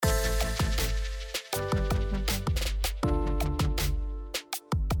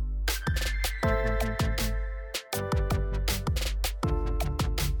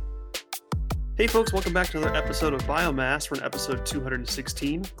Hey folks, welcome back to another episode of Biomass. We're in episode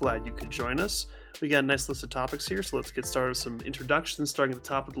 216. Glad you could join us. We got a nice list of topics here, so let's get started with some introductions, starting at the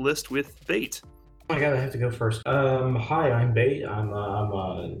top of the list with Bait. Oh my god, I have to go first. Hi, I'm Bait. I'm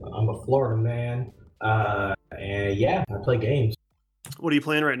a Florida man. And yeah, I play games. What are you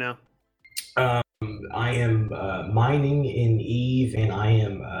playing right now? I am mining in Eve, and I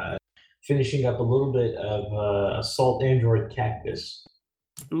am finishing up a little bit of Assault Android Cactus.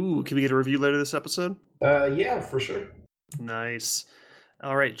 Ooh, can we get a review later this episode? Yeah, for sure. Nice.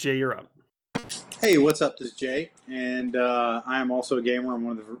 All right, Jay, you're up. Hey, what's up? This is Jay, and I am also a gamer. I'm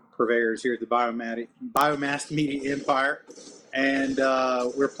one of the purveyors here at the Biomass Media Empire, and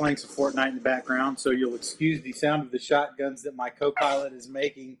we're playing some Fortnite in the background, so you'll excuse the sound of the shotguns that my co-pilot is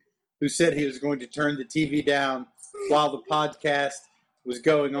making, who said he was going to turn the TV down while the podcast was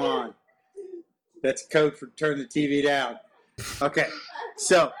going on. That's code for turn the TV down. Okay,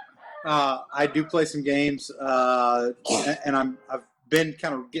 so I do play some games, and I've been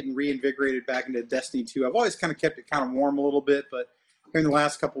kind of getting reinvigorated back into Destiny 2. I've always kind of kept it kind of warm a little bit, but here in the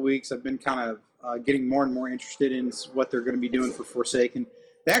last couple of weeks, I've been kind of getting more and more interested in what they're going to be doing for Forsaken.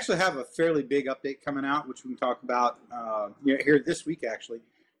 They actually have a fairly big update coming out, which we can talk about here this week, actually.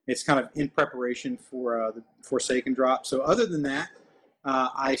 It's kind of in preparation for the Forsaken drop. So other than that,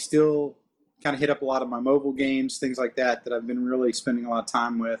 I still kind of hit up a lot of my mobile games, things like that I've been really spending a lot of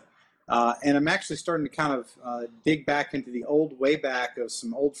time with. And I'm actually starting to kind of dig back into the way back of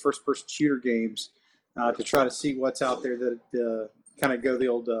some old first-person shooter games to try to see what's out there that kind of go the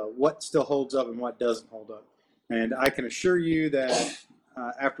old what still holds up and what doesn't hold up. And I can assure you that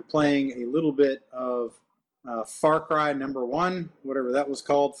after playing a little bit of Far Cry number 1, whatever that was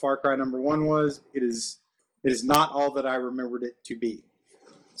called, Far Cry number 1 was, it is not all that I remembered it to be.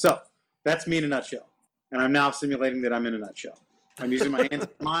 So that's me in a nutshell. And I'm now simulating that I'm in a nutshell. I'm using my hands to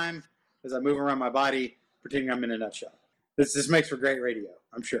mime as I move around my body, pretending I'm in a nutshell. This makes for great radio,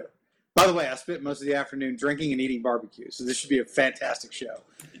 I'm sure. By the way, I spent most of the afternoon drinking and eating barbecue, so this should be a fantastic show.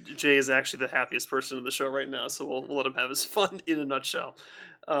 Jay is actually the happiest person in the show right now, so we'll let him have his fun in a nutshell.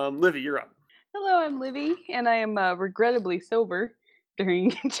 Livy, you're up. Hello, I'm Livy, and I am regrettably sober during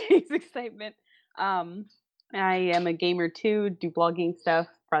Jay's excitement. I am a gamer too, do blogging stuff,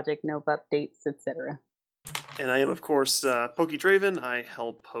 Project Nova updates, etc. And I am, of course, Pokey Draven. I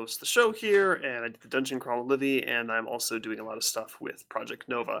help host the show here, and I do the Dungeon Crawl with Livy, and I'm also doing a lot of stuff with Project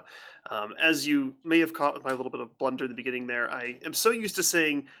Nova. As you may have caught with my little bit of blunder in the beginning there, I am so used to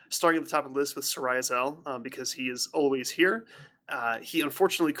saying starting at the top of the list with Soraya Zell, because he is always here. He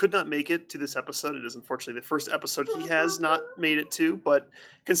unfortunately could not make it to this episode. It is unfortunately the first episode he has not made it to, but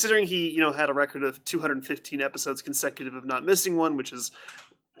considering he, had a record of 215 episodes consecutive of not missing one, which is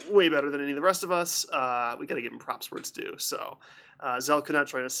way better than any of the rest of us, we got to give him props where it's due. So Zell could not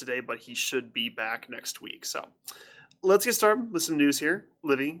join us today, but he should be back next week. So let's get started with some news here.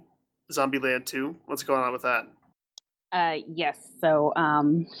 Livy, Zombieland 2, what's going on with that? Yes, so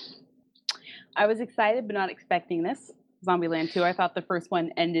I was excited but not expecting this. Zombieland 2, I thought the first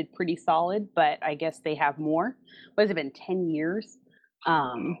one ended pretty solid, but I guess they have more. What has it been, 10 years?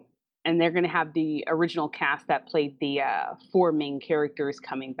 And they're going to have the original cast that played the 4 main characters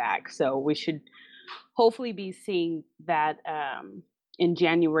coming back. So we should hopefully be seeing that in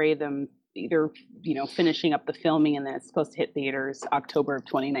January, them either, finishing up the filming, and then it's supposed to hit theaters October of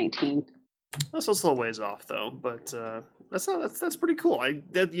 2019. That's a little ways off, though, but that's pretty cool.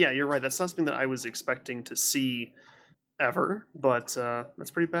 Yeah, you're right. That's not something that I was expecting to see ever, but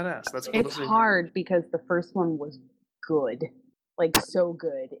that's pretty badass. That's cool. It's hard because the first one was good. Like, so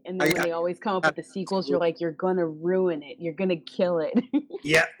good. And then when they always come up with the sequels, you're like, you're gonna ruin it, you're gonna kill it.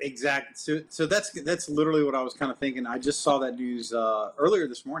 Yeah, exactly. So that's literally what I was kind of thinking. I just saw that news earlier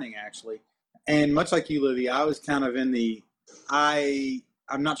this morning, actually, and much like you, Livy, I was kind of in the I'm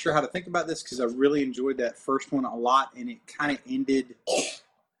not sure how to think about this because I really enjoyed that first one a lot, and it kind of ended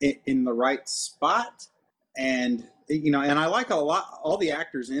in the right spot. And and I like a lot. All the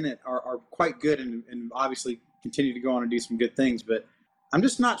actors in it are quite good, and obviously continue to go on and do some good things. But I'm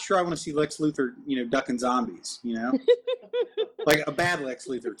just not sure I want to see Lex Luthor, ducking zombies. Like a bad Lex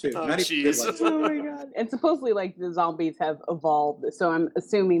Luthor too. Oh, not even good Lex Luthor. Oh my god! And supposedly, like, the zombies have evolved, so I'm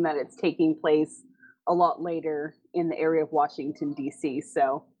assuming that it's taking place a lot later in the area of Washington D.C.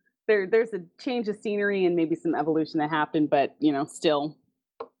 So there's a change of scenery and maybe some evolution that happened, but still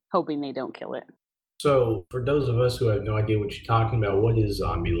hoping they don't kill it. So, for those of us who have no idea what you're talking about, what is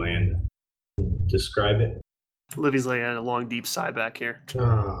Zombieland? Describe it. Livy's laying a long, deep sigh back here.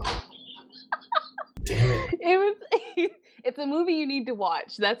 Oh. Damn it. It's a movie you need to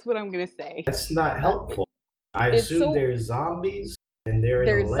watch. That's what I'm going to say. That's not helpful. I assume there's zombies. And they're in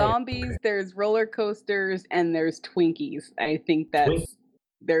a There's land. zombies, Okay. there's roller coasters, and there's Twinkies. I think Twink-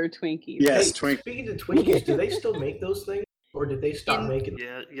 they're Twinkies. Yes, Hey, Twink. speaking of Twinkies, do they still make those things, or did they stop In- making them?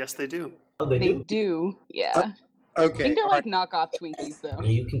 Yeah, yes, they do. Oh, they They do. do, yeah. I Okay. think they're all like right. knockoff Twinkies, I though.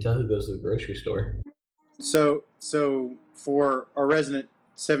 mean, you can tell who goes to the grocery store. So for our resident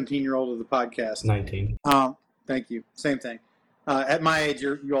 17-year-old of the podcast, 19. thank you. Same thing. At my age,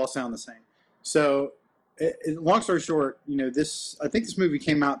 you all sound the same. So, long story short, I think this movie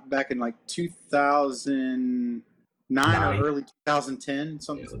came out back in like 2009 Nine. or early 2010,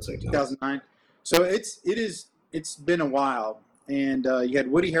 something, Yeah, looks like 2009. So it's been a while, and you had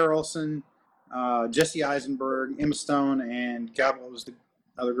Woody Harrelson, Jesse Eisenberg, Emma Stone, and God, what was the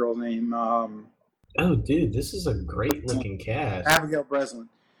other girl's name? Oh, dude, this is a great looking cast. Abigail Breslin.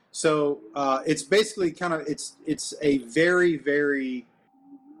 So it's basically kind of it's a very, very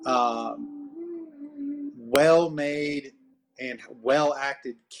well made and well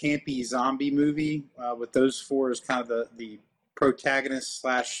acted campy zombie movie with those four as kind of the protagonists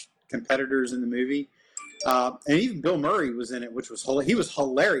 / competitors in the movie. And even Bill Murray was in it, which was he was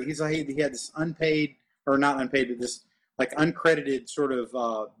hilarious. He had this unpaid, or not unpaid, but this like uncredited sort of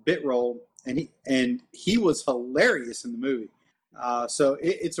bit role, and he was hilarious in the movie. So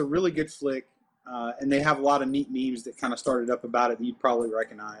it's a really good flick, and they have a lot of neat memes that kind of started up about it that you'd probably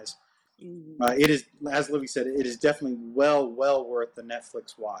recognize. It is, as Livy said, it is definitely well worth the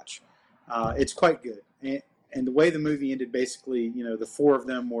Netflix watch. It's quite good, and the way the movie ended, basically, the four of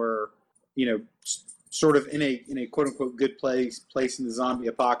them were, sort of in a quote unquote good place in the zombie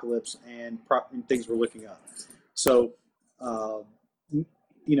apocalypse, and things were looking up. So,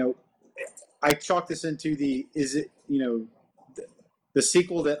 I chalk this into the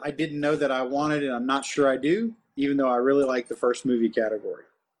sequel that I didn't know that I wanted, and I'm not sure I do, even though I really like the first movie category.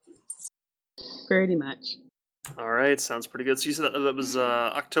 Pretty much. All right, sounds pretty good. So you said that was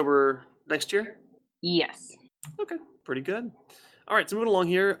October next year? Yes. Okay, pretty good. All right, so moving along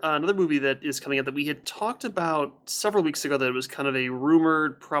here, another movie that is coming out that we had talked about several weeks ago that it was kind of a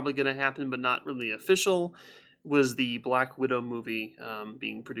rumored, probably going to happen, but not really official, was the Black Widow movie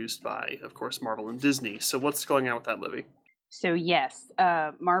being produced by, of course, Marvel and Disney. So what's going on with that, Livy? So yes,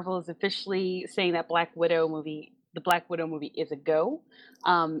 Marvel is officially saying that the Black Widow movie is a go,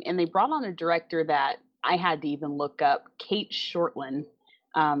 and they brought on a director that I had to even look up, Kate Shortland.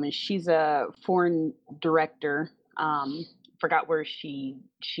 She's a foreign director. Forgot where she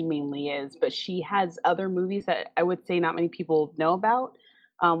mainly is, but she has other movies that I would say not many people know about.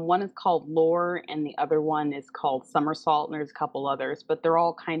 One is called Lore, and the other one is called Somersault, and there's a couple others, but they're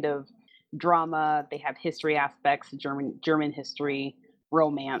all kind of drama. They have history aspects, German history,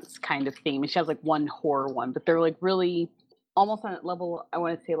 romance kind of theme. And she has like one horror one, but they're like really almost on that level. I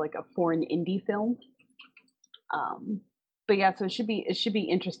want to say like a foreign indie film. But yeah, so it should be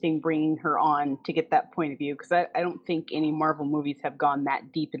interesting bringing her on to get that point of view, because I don't think any Marvel movies have gone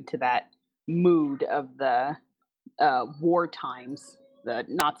that deep into that mood of the war times, the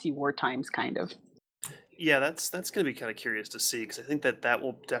Nazi war times, kind of. Yeah, that's going to be kind of curious to see, because I think that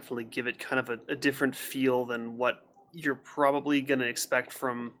will definitely give it kind of a different feel than what you're probably going to expect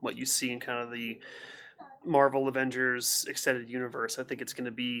from what you see in kind of the Marvel Avengers extended universe. I think it's going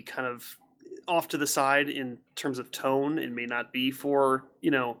to be kind of off to the side in terms of tone. It may not be for,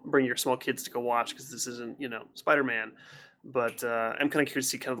 bring your small kids to go watch, because this isn't, Spider-Man. But I'm kind of curious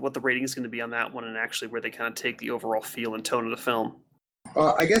to see kind of what the rating is going to be on that one, and actually where they kind of take the overall feel and tone of the film.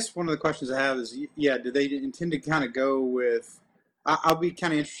 I guess one of the questions I have is, do they intend to kind of go with? I'll be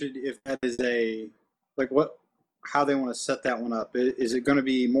kind of interested if that is how they want to set that one up. Is it going to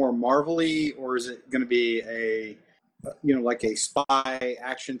be more Marvel-y, or is it going to be like a spy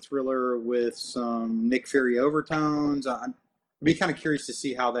action thriller with some Nick Fury overtones? I'd be kind of curious to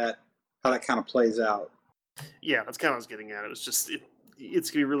see how that kind of plays out. Yeah, that's kind of what I was getting at. It was just it's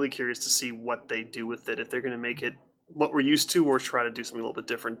going to be really curious to see what they do with it, if they're going to make it what we're used to, or try to do something a little bit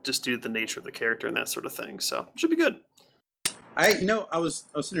different, just due to the nature of the character and that sort of thing. So should be good. I was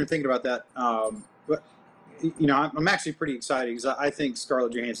sitting here thinking about that, but I'm actually pretty excited, because I think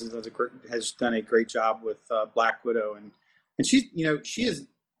Scarlett Johansson has done a great job with Black Widow, and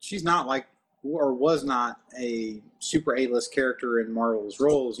she's not like, or was not, a super A-list character in Marvel's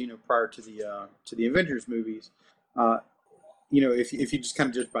roles, prior to the Avengers movies. If you just kind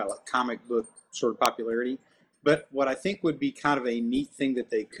of judge by like comic book sort of popularity. But what I think would be kind of a neat thing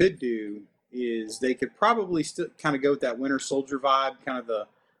that they could do is they could probably still kind of go with that Winter Soldier vibe, kind of the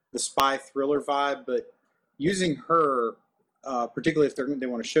spy thriller vibe, but using her, particularly if they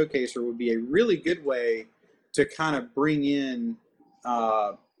want to showcase her, would be a really good way to kind of bring in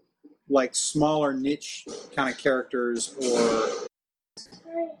like smaller niche kind of characters, or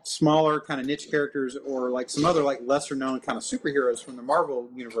smaller kind of niche characters or like some other like lesser known kind of superheroes from the Marvel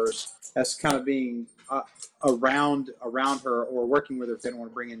universe as kind of being around her or working with her if they don't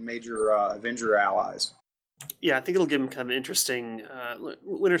want to bring in major Avenger allies. Yeah, I think it'll give them kind of an interesting.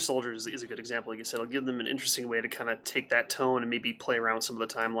 Winter Soldier is a good example, like you said. It'll give them an interesting way to kind of take that tone and maybe play around with some of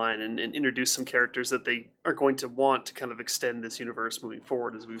the timeline and introduce some characters that they are going to want to kind of extend this universe moving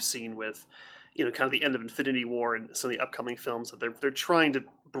forward, as we've seen with, kind of the end of Infinity War and some of the upcoming films that they're trying to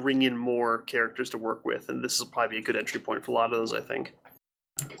bring in more characters to work with, and this will probably be a good entry point for a lot of those, I think.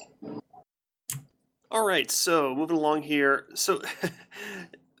 All right, so moving along here. So.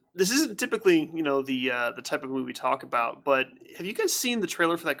 This isn't typically, the type of movie we talk about, but have you guys seen the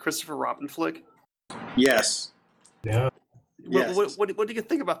trailer for that Christopher Robin flick? Yes. Yeah. Yes. What do you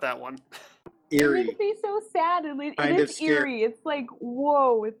think about that one? Eerie. It makes me so sad, and it Kind of is scary. eerie. It's like,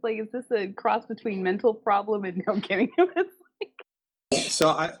 whoa! It's like, is this a cross between mental problem and no kidding?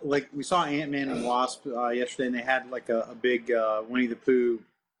 So we saw Ant-Man and Wasp yesterday, and they had like a big Winnie the Pooh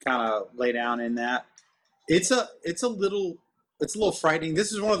kind of lay down in that. It's a little frightening.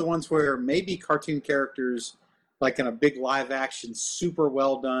 This is one of the ones where maybe cartoon characters, like in a big live action, super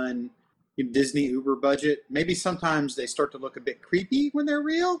well done, Disney Uber budget, maybe sometimes they start to look a bit creepy when they're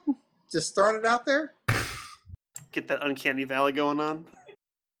real. Just throwing it out there. Get that uncanny valley going on.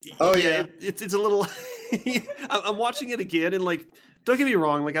 Oh yeah. It's a little. I'm watching it again, and like, don't get me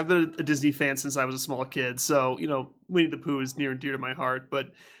wrong, like I've been a Disney fan since I was a small kid, so Winnie the Pooh is near and dear to my heart,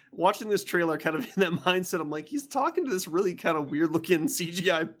 but. Watching this trailer kind of in that mindset, I'm like, he's talking to this really kind of weird looking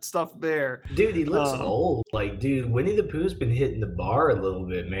CGI stuffed bear. Dude, he looks old. Like, dude, Winnie the Pooh's been hitting the bar a little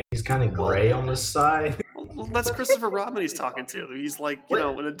bit, man. He's kind of gray on the side. Well, that's Christopher Robin he's talking to. He's like,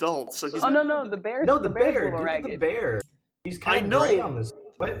 an adult. So he's no, the bear. No, the bear. Bear's a little Dude, ragged. the bear. He's kind of gray on this.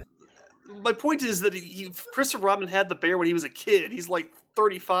 What? My point is that Christopher Robin had the bear when he was a kid. He's like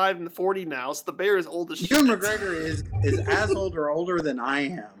 35 and 40 now, so the bear is old as shit. Ewan McGregor is as old or older than I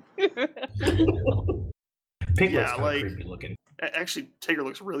am. Piglet's kind of creepy looking. Actually, Tigger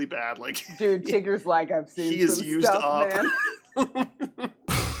looks really bad. Like, dude, Tigger's like, I've seen. He is used stuff, up. Man.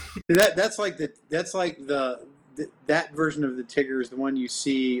 That's like that version of the Tigger is the one you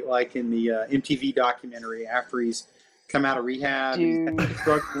see like in the MTV documentary after he's come out of rehab. Dude. He's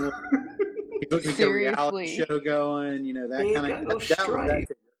looking like a reality show going. That kind of.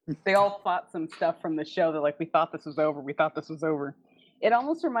 They all fought some stuff from the show that like we thought this was over. It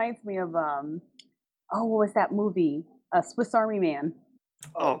almost reminds me of what was that movie? Swiss Army Man.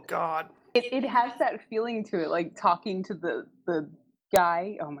 Oh God. It has that feeling to it, like talking to the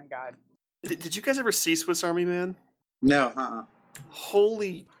guy. Oh my God. Did you guys ever see Swiss Army Man? No.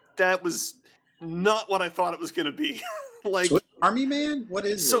 Holy, that was not what I thought it was going to be. Like Swiss Army Man? What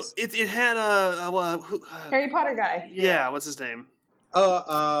is so this? it had Harry Potter guy. Yeah, what's his name?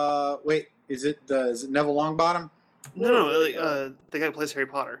 Wait, is it Neville Longbottom? No, the guy who plays Harry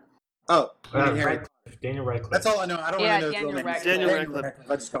Potter. Oh, Daniel Radcliffe. That's all I know. I don't really know his real name. Daniel Radcliffe.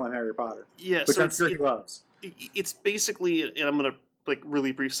 I just call him Harry Potter. Yeah, which so I'm sure he loves. It's basically, and I'm gonna like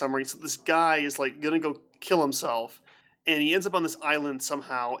really brief summary. So this guy is like gonna go kill himself, and he ends up on this island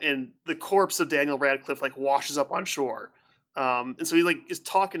somehow, and the corpse of Daniel Radcliffe like washes up on shore. And so he like is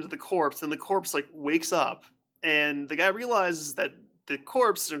talking to the corpse, and the corpse like wakes up, and the guy realizes that the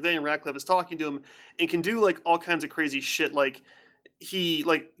corpse of Daniel Radcliffe is talking to him and can do like all kinds of crazy shit. Like he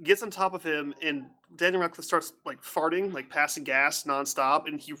like gets on top of him, and Daniel Radcliffe starts like farting, like passing gas nonstop,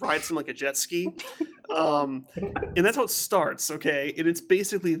 and he rides him like a jet ski. And that's how it starts, okay? And it's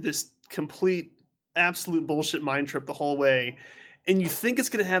basically this complete, absolute bullshit mind trip the whole way. And you think it's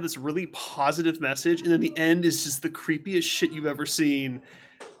going to have this really positive message, and then the end is just the creepiest shit you've ever seen.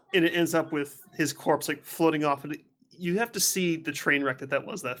 And it ends up with his corpse like floating off. And you have to see the train wreck that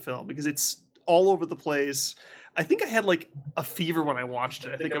was that film, because it's all over the place. I think I had like a fever when I watched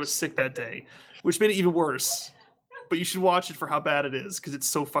it. I think I was sick that day, which made it even worse. But you should watch it for how bad it is, because it's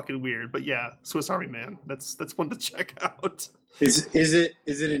so fucking weird. But yeah, Swiss Army Man. That's one to check out. Is it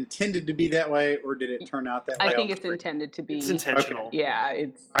intended to be that way, or did it turn out that way? I think it's intended to be. It's intentional. Okay. Yeah,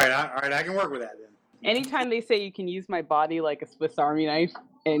 it's. All right. I can work with that then. Anytime they say you can use my body like a Swiss Army knife,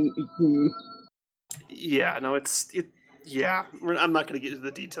 and yeah, no, yeah, I'm not going to get into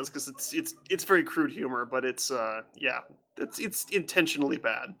the details because it's very crude humor, but it's intentionally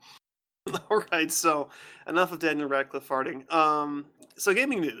bad. All right, so enough of Daniel Radcliffe farting. So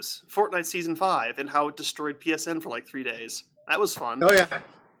gaming news: Fortnite Season 5 and how it destroyed PSN for like 3 days. That was fun. Oh yeah.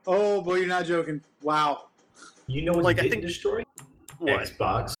 Oh boy, you're not joking. Wow. You know what? Like, I I think think- destroy What?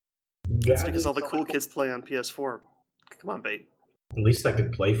 Xbox. It's because all the cool kids play on PS4. Come on, Bait. At least I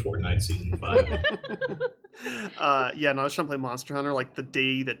could play Fortnite Season 5. Yeah, no, I was trying to play Monster Hunter like the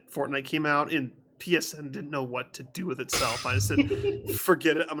day that Fortnite came out, and PSN didn't know what to do with itself. I just said,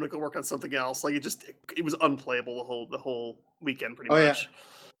 "Forget it. I'm gonna go work on something else." Like it was unplayable the whole weekend pretty much.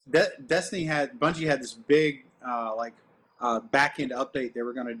 Destiny Bungie had this big back end update they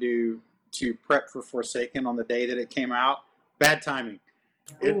were going to do to prep for Forsaken on the day that it came out. Bad timing.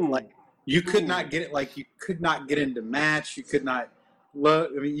 You could not get it. Like you could not get into match. You could not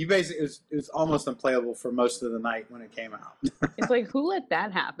load. I mean, you basically it was almost unplayable for most of the night when it came out. It's like, who let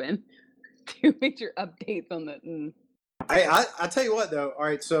that happen? To major updates on the. I tell you what though. All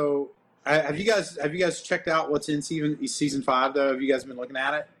right, so have you guys checked out what's in season 5 though? Have you guys been looking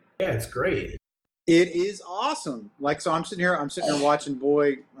at it? Yeah, it's great. It is awesome. Like, so I'm sitting here watching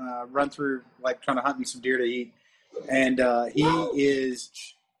Boy run through, like, trying to hunt me some deer to eat, and he is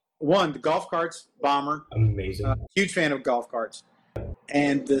the golf carts bomber. Amazing. Huge fan of golf carts,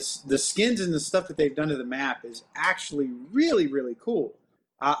 and the skins and the stuff that they've done to the map is actually really, really cool.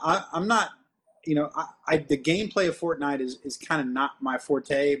 I'm not, the gameplay of Fortnite is kind of not my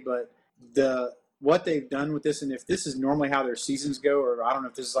forte, but what they've done with this, and if this is normally how their seasons go, or I don't know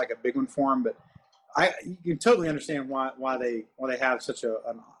if this is like a big one for them, but you can totally understand why they have such a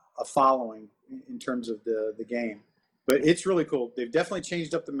following in terms of the game. But it's really cool. They've definitely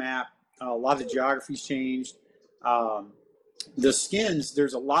changed up the map. A lot of the geography's changed. The skins,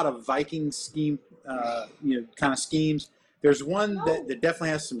 there's a lot of Viking scheme, kind of schemes. There's one that definitely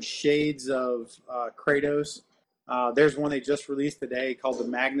has some shades of Kratos. There's one they just released today called the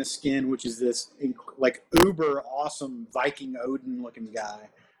Magnus skin, which is this like uber awesome Viking Odin looking guy.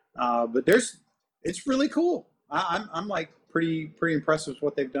 But it's really cool. I'm like pretty impressed with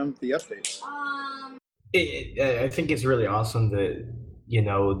what they've done with the updates. I think it's really awesome that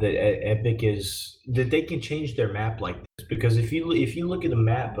that Epic is that they can change their map like this, because if you look at the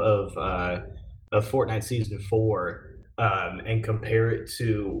map of Fortnite Season 4 and compare it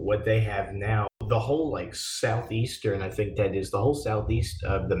to what they have now, the whole like southeastern, I think that is the whole southeast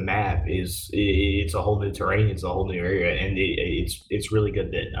of the map it's a whole new terrain, it's a whole new area, and it's really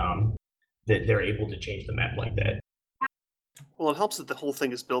good that they're able to change the map like that. Well, it helps that the whole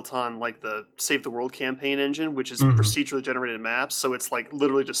thing is built on like the Save the World campaign engine, which is procedurally generated maps. So it's like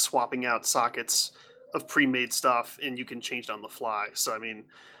literally just swapping out sockets of pre-made stuff, and you can change it on the fly. So I mean,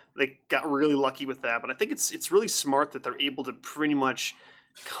 they got really lucky with that. But I think it's really smart that they're able to pretty much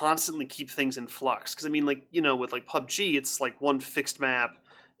constantly keep things in flux. Because I mean, like with like PUBG, it's like one fixed map,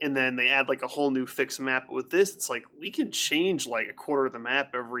 and then they add like a whole new fixed map. With this, it's like we can change like a quarter of the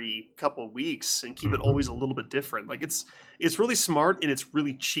map every couple of weeks and keep it always a little bit different. Like it's really smart, and it's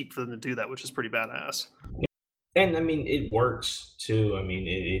really cheap for them to do that, which is pretty badass. And I mean, it works too. I mean,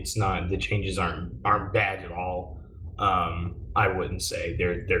 it's not, the changes aren't bad at all. I wouldn't say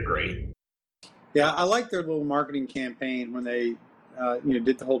they're great. Yeah, I like their little marketing campaign when they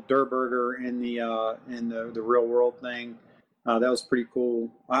did the whole Durr Burger in the real world thing. That was pretty cool.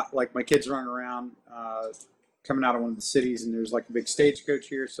 Like my kids running around coming out of one of the cities, and there's like a big stagecoach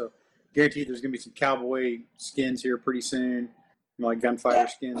here, so guaranteed there's gonna be some cowboy skins here pretty soon, like gunfighter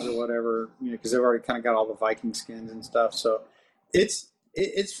skins or whatever, because they've already kind of got all the Viking skins and stuff. So it's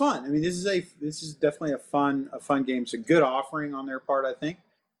fun. I mean, this is definitely a fun game. It's a good offering on their part, I think.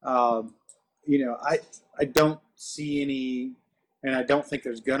 I don't see any. And I don't think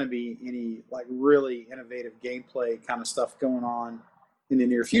there's going to be any like really innovative gameplay kind of stuff going on in the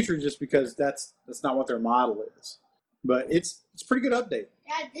near future, just because that's not what their model is. But it's a pretty good update.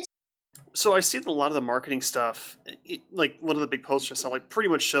 So I see that a lot of the marketing stuff, like one of the big posters I saw, like pretty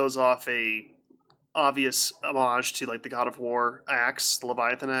much shows off a obvious homage to like the God of War axe, the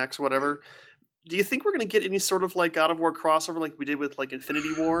Leviathan axe, whatever. Do you think we're going to get any sort of like God of War crossover like we did with like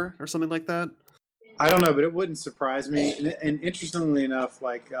Infinity War or something like that? I don't know, but it wouldn't surprise me. And interestingly enough,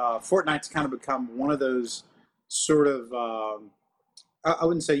 like Fortnite's kind of become one of those sort of, I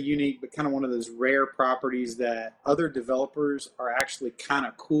wouldn't say unique, but kind of one of those rare properties that other developers are actually kind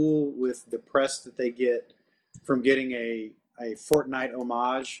of cool with the press that they get from getting a Fortnite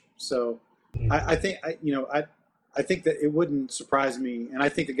homage. So I think that it wouldn't surprise me, and I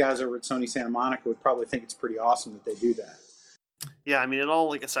think the guys over at Sony Santa Monica would probably think it's pretty awesome that they do that. Yeah, I mean,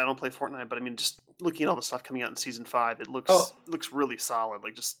 like I said, I don't play Fortnite, but I mean, just looking at all the stuff coming out in Season 5, it looks really solid.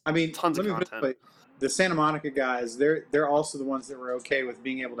 Like, just tons of content. The Santa Monica guys, they're also the ones that were okay with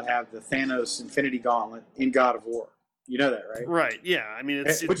being able to have the Thanos Infinity Gauntlet in God of War. You know that, right? Right. Yeah. I mean,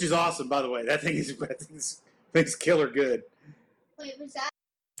 which is awesome, by the way. That thing is killer good. Wait, was that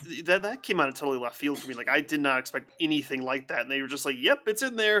That came out of totally left field for me. Like, I did not expect anything like that, and they were just like, "Yep, it's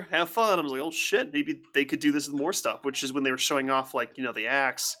in there. Have fun." I was like, "Oh shit, maybe they could do this with more stuff." Which is when they were showing off, like, the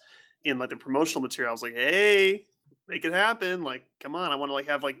axe in like the promotional material. I was like, "Hey, make it happen! Like, come on! I want to like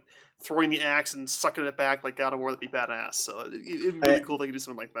have like throwing the axe and sucking it back like God of War. That'd be badass." So it'd be really cool if they could do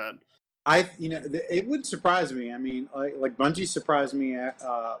something like that. It wouldn't surprise me. I mean, like Bungie surprised me.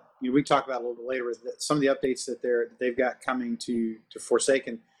 We talk about it a little bit later with some of the updates that they've got coming to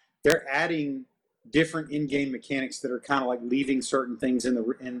Forsaken. They're adding different in-game mechanics that are kind of like leaving certain things in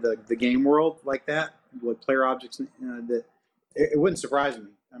the game world like that, like player objects. That it wouldn't surprise me.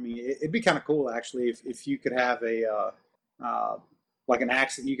 I mean, it'd be kind of cool actually if you could have a like an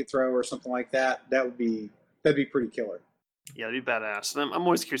axe that you could throw or something like that. That'd be pretty killer. Yeah, that'd be badass. And I'm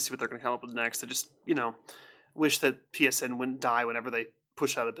always curious to see what they're going to come up with next. I just, wish that PSN wouldn't die whenever they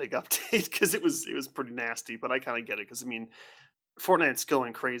push out a big update because it was pretty nasty. But I kind of get it because I mean, Fortnite's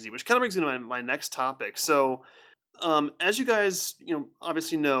going crazy, which kind of brings me to my next topic. So, as you guys,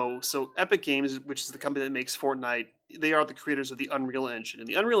 obviously know, so Epic Games, which is the company that makes Fortnite, they are the creators of the Unreal Engine, and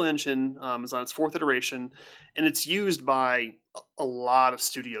the Unreal Engine is on its fourth iteration, and it's used by a lot of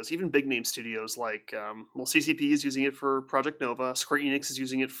studios, even big name studios like, CCP is using it for Project Nova. Square Enix is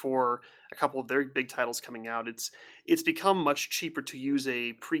using it for a couple of their big titles coming out. It's become much cheaper to use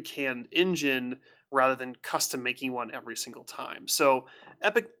a pre-canned engine rather than custom making one every single time. So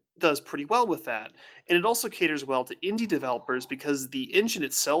Epic does pretty well with that. And it also caters well to indie developers because the engine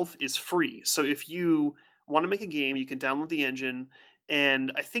itself is free. So if you want to make a game, you can download the engine,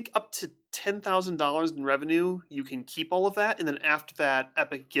 and I think up to $10,000 in revenue, you can keep all of that. And then after that,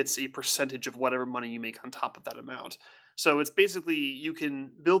 Epic gets a percentage of whatever money you make on top of that amount. So it's basically you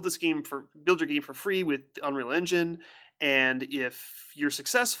can build your game for free with the Unreal Engine, and if you're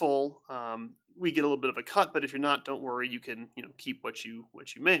successful, we get a little bit of a cut. But if you're not, don't worry, you can keep what you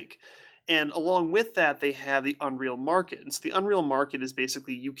make. And along with that, they have the Unreal Market. And so the Unreal Market is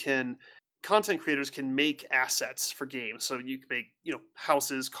basically content creators can make assets for games. So you can make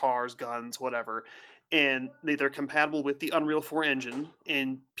houses, cars, guns, whatever, and they're compatible with the Unreal 4 engine,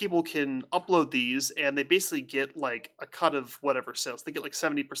 and people can upload these, and they basically get like a cut of whatever sales. They get like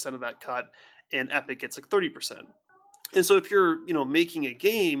 70% of that cut, and Epic gets like 30%. And so if you're making a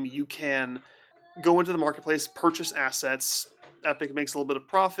game, you can go into the marketplace, purchase assets. Epic makes a little bit of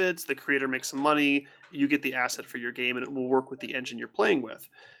profits, the creator makes some money, you get the asset for your game, and it will work with the engine you're playing with.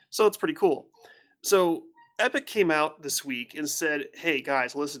 So it's pretty cool. So Epic came out this week and said, "Hey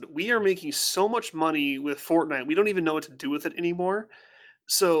guys, listen, we are making so much money with Fortnite, we don't even know what to do with it anymore."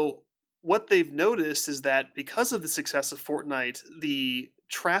 So what they've noticed is that because of the success of Fortnite, the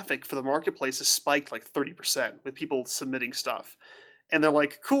traffic for the marketplace has spiked like 30% with people submitting stuff. And they're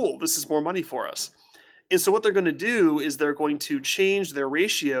like, "Cool, this is more money for us." And so what they're going to do is they're going to change their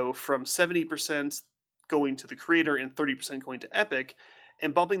ratio from 70% going to the creator and 30% going to Epic,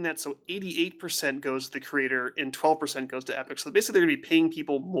 and bumping that so 88% goes to the creator and 12% goes to Epic. So basically they're going to be paying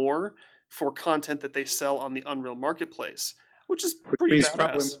people more for content that they sell on the Unreal Marketplace, which is pretty It's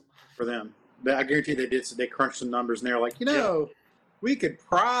probably badass. for them. But I guarantee they did. So they crunched some numbers, and they're like, we could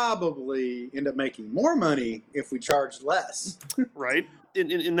probably end up making more money if we charged less. Right?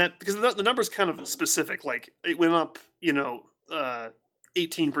 In that, because the number is kind of specific. Like it went up,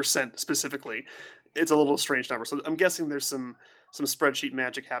 18% specifically. It's a little strange number. So I'm guessing there's some spreadsheet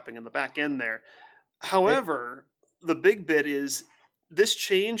magic happening in the back end there. However, the big bit is this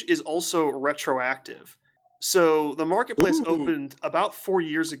change is also retroactive. So the marketplace opened about 4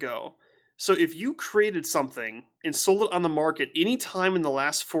 years ago. So if you created something and sold it on the market any time in the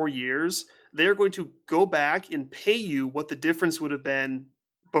last 4 years, they're going to go back and pay you what the difference would have been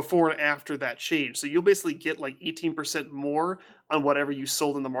before and after that change. So you'll basically get like 18% more on whatever you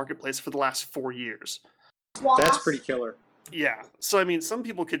sold in the marketplace for the last 4 years. That's pretty killer. Yeah. So, I mean, some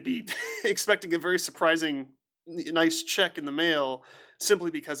people could be expecting a very surprising, nice check in the mail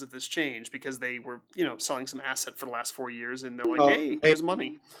simply because of this change, because they were, selling some asset for the last 4 years, and they're like, hey, here's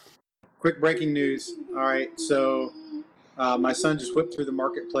money. Quick breaking news. All right. So my son just whipped through the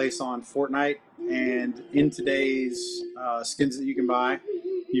marketplace on Fortnite, and in today's skins that you can buy,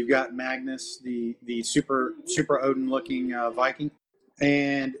 you've got Magnus, the super Odin looking Viking.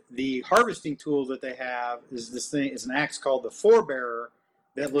 And the harvesting tool that they have is an axe called the Forebearer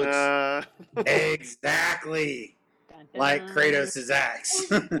that looks exactly like Kratos'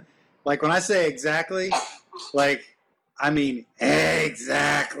 axe. Like when I say exactly, like I mean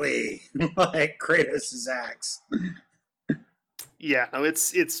exactly like Kratos' axe. Yeah, no,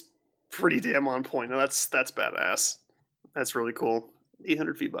 it's pretty damn on point. No, that's badass. That's really cool.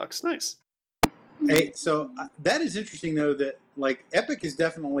 800 V-Bucks, nice. Hey, so that is interesting though. That like Epic is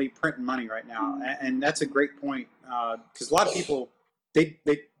definitely printing money right now, and that's a great point because a lot of people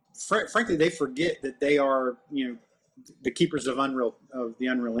frankly they forget that they are the keepers of the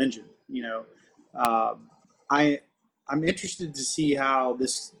Unreal Engine. Uh, I I'm interested to see how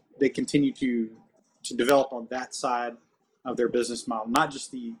they continue to develop on that side of their business model, not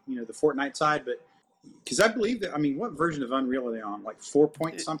just the Fortnite side, but because I believe that what version of Unreal are they on? Like 4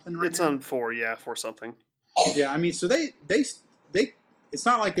 point something right It's now? on 4, yeah, 4 something. Yeah, so they it's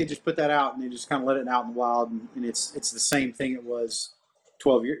not like they just put that out and they just kind of let it out in the wild and it's the same thing it was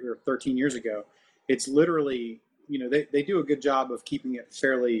 12 years or 13 years ago. It's literally they do a good job of keeping it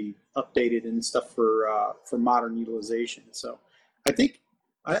fairly updated and stuff for modern utilization. So I think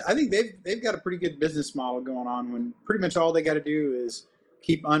I think they've got a pretty good business model going on when pretty much all they got to do is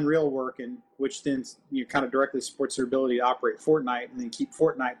keep Unreal working, which then kind of directly supports their ability to operate Fortnite and then keep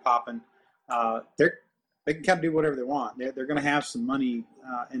Fortnite popping. They can kind of do whatever they want. They're going to have some money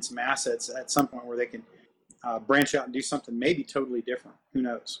and some assets at some point where they can branch out and do something maybe totally different. Who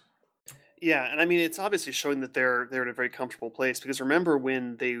knows? Yeah, and it's obviously showing that they're in a very comfortable place because remember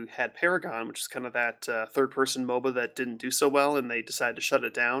when they had Paragon, which is kind of that third-person MOBA that didn't do so well, and they decided to shut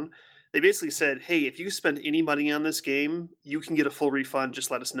it down. They basically said, "Hey, if you spend any money on this game, you can get a full refund. Just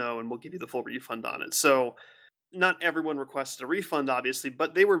let us know, and we'll give you the full refund on it." So not everyone requested a refund, obviously,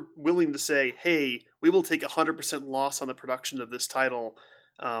 but they were willing to say, "Hey, we will take 100% loss on the production of this title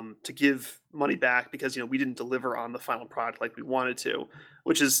to give money back because we didn't deliver on the final product like we wanted to,"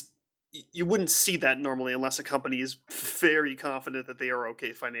 which is you wouldn't see that normally unless a company is very confident that they are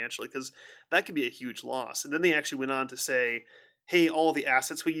okay financially because that could be a huge loss. And then they actually went on to say, "Hey, all the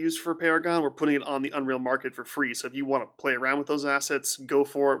assets we use for Paragon, we're putting it on the Unreal market for free. So if you want to play around with those assets, go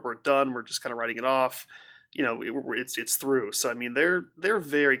for it. We're done. We're just kind of writing it off. It's through." So they're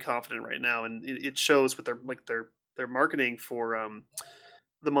very confident right now, and it shows with their marketing for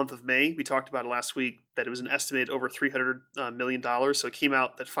the month of May. We talked about it last week that it was an estimated over $300 million. So it came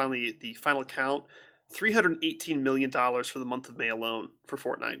out that finally the final count, $318 million for the month of May alone for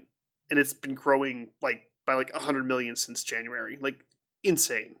Fortnite, and it's been growing by 100 million since January. Like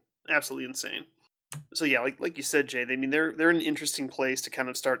insane, absolutely insane. So yeah, like you said, Jay. They're in an interesting place to kind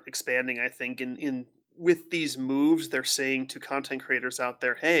of start expanding. I think in with these moves, they're saying to content creators out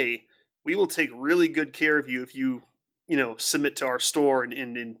there, "Hey, we will take really good care of you if you submit to our store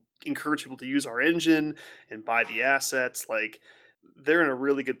and encourage people to use our engine and buy the assets." Like they're in a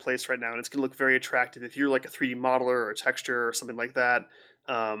really good place right now, and it's going to look very attractive if you're like a 3D modeler or a texture or something like that.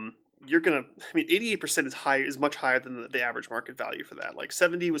 You're gonna 88% is much higher than the average market value for that. Like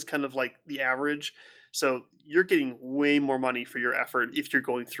 70 was kind of like the average, so you're getting way more money for your effort if you're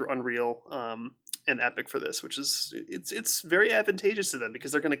going through Unreal and Epic for this, which is it's very advantageous to them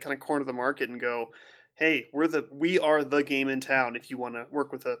because they're going to kind of corner the market and go, "Hey, we are the game in town if you want to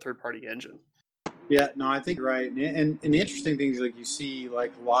work with a third party engine." Yeah, no, I think you're right. And the interesting thing is like you see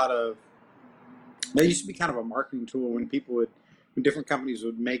like a lot of that used to be kind of a marketing tool when when different companies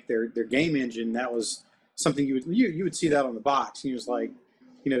would make their game engine. That was something you would see that on the box, and it was like,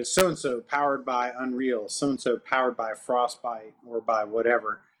 so and so powered by Unreal, so and so powered by Frostbite or by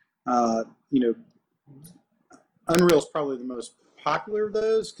whatever. Uh, you know, Unreal is probably the most popular of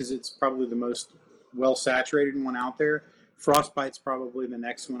those because it's probably the most well saturated one out there. Frostbite's probably the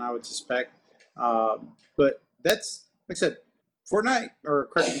next one I would suspect. But that's like I said, Fortnite or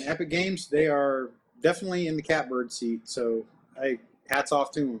correction, Epic Games, they are definitely in the catbird seat. So hey, hats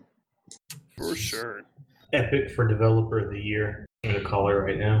off to them. For sure. Epic for Developer of the Year. I'm going to call it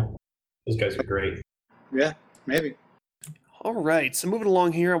right now. Those guys are great. Yeah, maybe. All right, so moving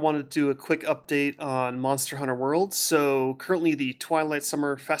along here, I wanted to do a quick update on Monster Hunter World. So currently the Twilight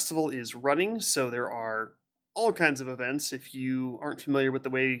Summer Festival is running, so there are all kinds of events. If you aren't familiar with the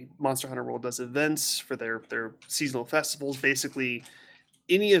way Monster Hunter World does events for their seasonal festivals, basically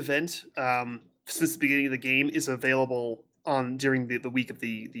any event since the beginning of the game is available on during the week of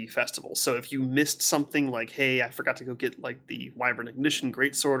the festival. So if you missed something like, hey, I forgot to go get like the Wyvern Ignition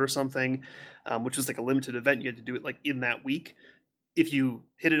Greatsword or something, which was like a limited event, you had to do it like in that week. If you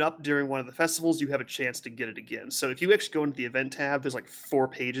hit it up during one of the festivals, you have a chance to get it again. So if you actually go into the event tab, there's like 4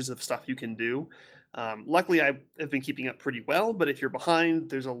 pages of stuff you can do. Luckily, I have been keeping up pretty well, but if you're behind,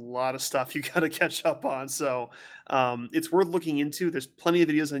 there's a lot of stuff you got to catch up on. So it's worth looking into. There's plenty of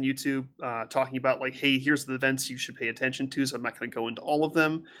videos on YouTube talking about like, hey, here's the events you should pay attention to. So I'm not going to go into all of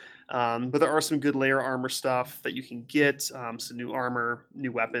them. But there are some good layer armor stuff that you can get, some new armor,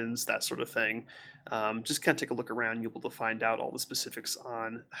 new weapons, that sort of thing. Just kind of take a look around. You'll be able to find out all the specifics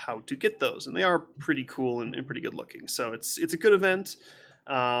on how to get those. And they are pretty cool and pretty good looking. So it's a good event.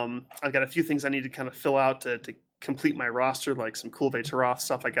 I've got a few things I need to kind of fill out to complete my roster, like some cool Vateroth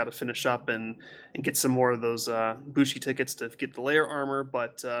stuff I got to finish up and get some more of those Bushi tickets to get the layer armor,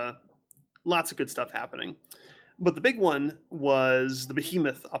 but lots of good stuff happening. But the big one was the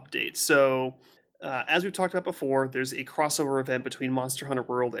Behemoth update. So, as we've talked about before, there's a crossover event between Monster Hunter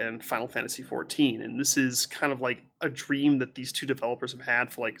World and Final Fantasy XIV. And this is kind of like a dream that these two developers have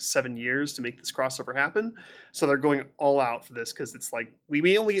had for like 7 years to make this crossover happen. So they're going all out for this because it's like, we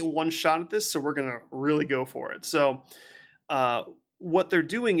may only get one shot at this, so we're going to really go for it. So, what they're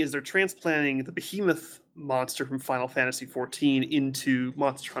doing is they're transplanting the Behemoth monster from Final Fantasy XIV into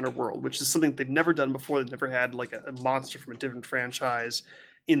Monster Hunter World, which is something they've never done before. They've never had like a monster from a different franchise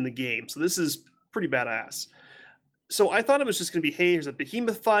in the game. So this is pretty badass. So I thought it was just going to be, hey, here's a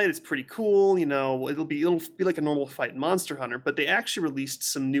Behemoth fight. It's pretty cool. It'll be like a normal fight in Monster Hunter. But they actually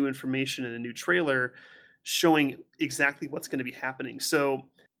released some new information in a new trailer showing exactly what's going to be happening. So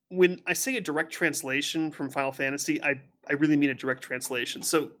when I say a direct translation from Final Fantasy, I really mean a direct translation.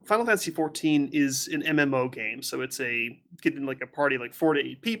 So Final Fantasy XIV is an MMO game. So it's getting like a party like 4 to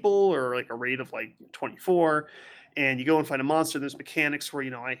 8 people or like a raid of like 24. And you go and find a monster. There's mechanics where,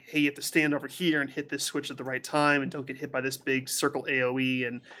 hey, you have to stand over here and hit this switch at the right time and don't get hit by this big circle AoE.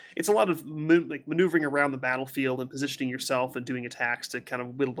 And it's a lot of maneuvering around the battlefield and positioning yourself and doing attacks to kind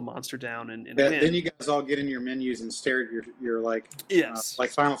of whittle the monster down and win. Then you guys all get in your menus and stare at your like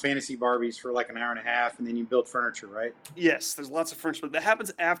like Final Fantasy Barbies for like an hour and a half, and then you build furniture, right? Yes, there's lots of furniture, but that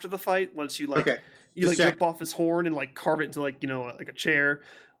happens after the fight. Once you rip off his horn and like carve it into like a chair.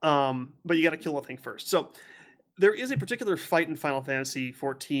 But you got to kill the thing first. So there is a particular fight in Final Fantasy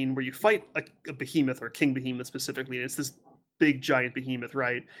XIV where you fight a behemoth, or King Behemoth specifically. And it's this big giant behemoth,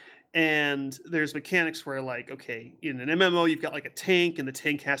 right? And there's mechanics where, like, okay, in an MMO, you've got like a tank, and the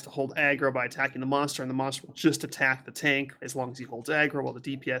tank has to hold aggro by attacking the monster, and the monster will just attack the tank as long as he holds aggro while the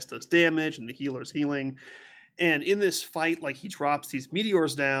DPS does damage and the healer's healing. And in this fight, like, he drops these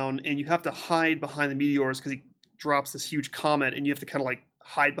meteors down, and you have to hide behind the meteors because he drops this huge comet, and you have to kind of like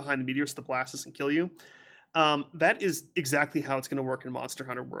hide behind the meteors so the blast doesn't kill you. That is exactly how it's going to work in Monster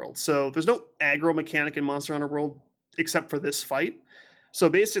Hunter World. So there's no aggro mechanic in Monster Hunter World except for this fight. So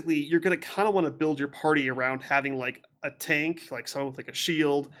basically, you're going to kind of want to build your party around having like a tank, like someone with like a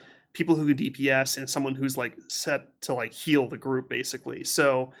shield, people who can DPS, and someone who's like set to like heal the group, basically.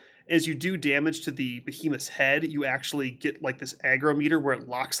 So as you do damage to the behemoth's head, you actually get like this aggro meter where it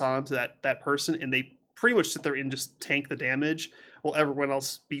locks on to that person, and they pretty much sit there and just tank the damage while everyone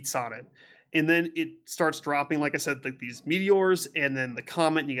else beats on it. And then it starts dropping, like I said, like these meteors, and then the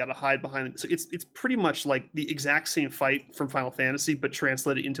comet, and you got to hide behind it. So it's pretty much like the exact same fight from Final Fantasy, but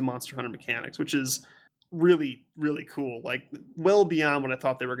translated into Monster Hunter mechanics, which is really, really cool. Like, well beyond what I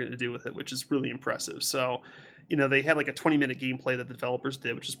thought they were going to do with it, which is really impressive. So, they had like a 20-minute gameplay that the developers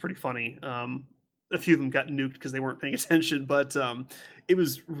did, which is pretty funny. A few of them got nuked because they weren't paying attention, but it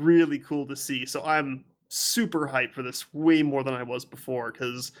was really cool to see. So I'm super hyped for this, way more than I was before,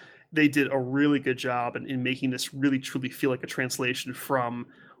 because they did a really good job in making this really truly feel like a translation from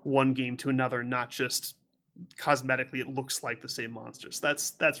one game to another, not just cosmetically it looks like the same monsters.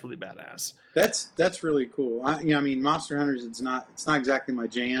 That's really badass. That's really cool. I mean, Monster Hunters, it's not exactly my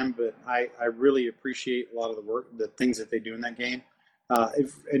jam, but I really appreciate a lot of the things that they do in that game.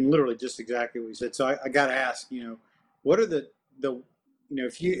 And literally just exactly what you said. So I got to ask, what are the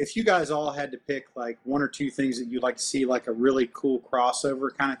if you guys all had to pick like one or two things that you'd like to see, like a really cool crossover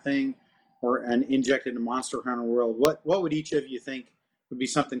kind of thing, or an injected into Monster Hunter World, what would each of you think would be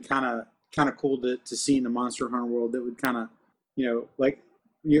something kind of cool to see in the Monster Hunter World that would kind of,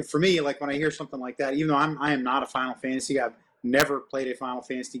 for me, like when I hear something like that, even though I am not a Final Fantasy, I've never played a Final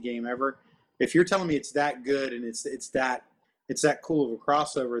Fantasy game ever. If you're telling me it's that good and it's that cool of a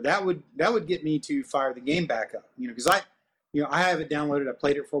crossover, that would get me to fire the game back up, because I have it downloaded. I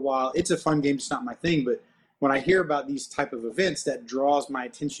played it for a while. It's a fun game. It's not my thing, but when I hear about these type of events, that draws my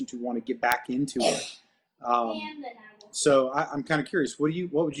attention to want to get back into it. So I'm kind of curious. What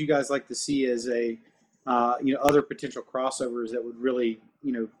would you guys like to see as a other potential crossovers that would really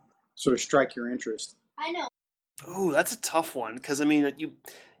sort of strike your interest? I know. Oh, that's a tough one, because I mean, you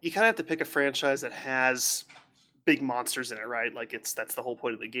kind of have to pick a franchise that has big monsters in it, right? Like that's the whole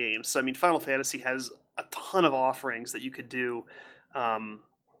point of the game. So I mean, Final Fantasy has a ton of offerings that you could do.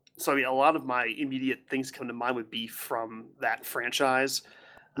 So I mean, a lot of my immediate things come to mind would be from that franchise.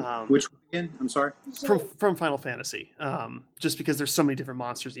 Which one again? I'm sorry. From Final Fantasy. Just because there's so many different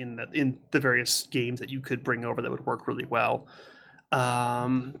monsters in the various games that you could bring over that would work really well. I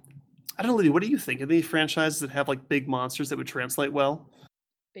don't know, Lydia, what do you think? Are there any franchises that have like big monsters that would translate well?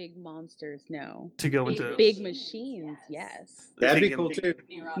 Big monsters, no. to go into. Big machines, yes. That'd be Thinking- cool too.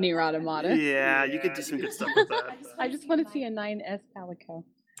 Near Automata. Yeah, you could do some good stuff with that. I just want to see a 9S Palico.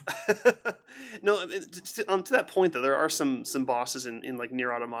 No, to that point though, there are some bosses in like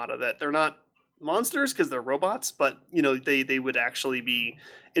Nier Automata that they're not monsters because they're robots, but you know they would actually be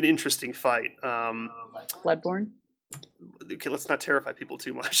an interesting fight. Bloodborne. Okay, let's not terrify people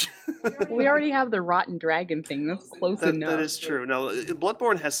too much. We already have the rotten dragon thing. That's close enough. That is true. No,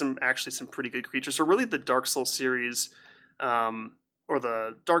 Bloodborne has some pretty good creatures. So really, the Dark Souls series, or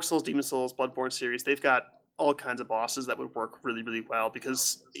the Dark Souls, Demon Souls, Bloodborne series, they've got all kinds of bosses that would work really, really well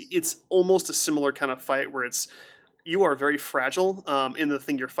because it's almost a similar kind of fight where you are very fragile, and the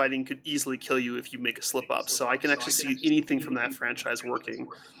thing you're fighting could easily kill you if you make a slip up. So I can actually see anything from that franchise working.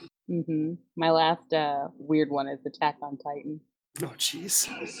 Mm-hmm. My last weird one is Attack on Titan. Oh, jeez.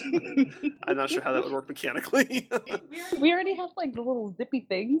 I'm not sure how that would work mechanically. We already have like the little zippy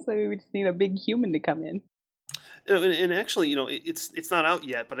thing, so we just need a big human to come in. And actually, you know, it's not out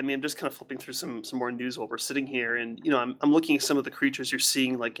yet, but I mean, I'm just kind of flipping through some more news while we're sitting here, and you know, I'm looking at some of the creatures you're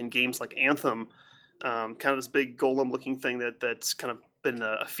seeing, like in games like Anthem, kind of this big golem-looking thing that's kind of been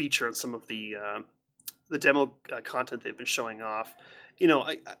a feature in some of the demo content they've been showing off. You know,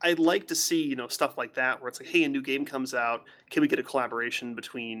 I'd like to see, you know, stuff like that where it's like, hey, a new game comes out, can we get a collaboration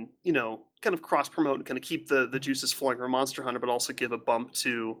between, you know, kind of cross promote and kind of keep the juices flowing for Monster Hunter, but also give a bump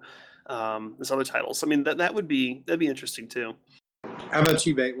to this other title. So I mean, that'd be interesting too. How about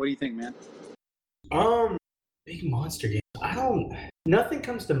you, Bate? What do you think, man? Big monster games. Nothing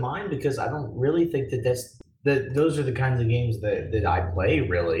comes to mind because I don't really think those are the kinds of games that I play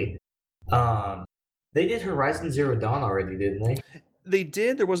really. They did Horizon Zero Dawn already, didn't they? They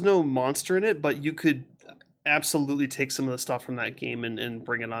did. There was no monster in it, but you could absolutely take some of the stuff from that game and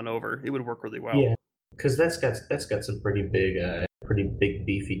bring it on over. It would work really well. Yeah, because that's got some pretty big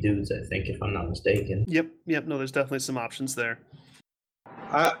beefy dudes, I think, if I'm not mistaken. Yep. No, there's definitely some options there.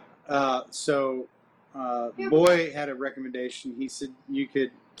 Boy had a recommendation. He said you could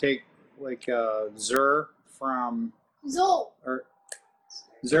take like Xur from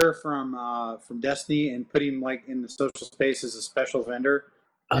Destiny and put him like in the social space as a special vendor.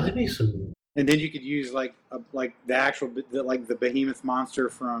 That'd be some. And then you could use like the behemoth monster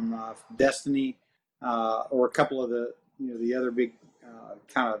from Destiny, or a couple of the other big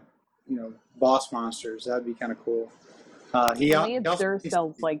kind of boss monsters. That'd be kind of cool. He also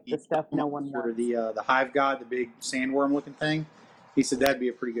sells like the stuff no one wants. wants. The Hive God, the big sandworm looking thing. He said that'd be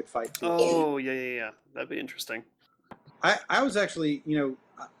a pretty good fight too. Oh yeah. That'd be interesting. I was actually,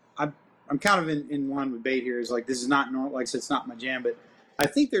 I'm kind of in line with Bate here. Is like this is not normal. Like I said, it's not my jam, but I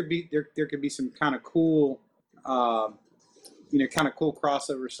think there could be some kind of cool, kind of cool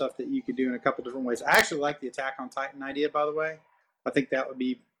crossover stuff that you could do in a couple different ways. I actually like the Attack on Titan idea, by the way. I think that would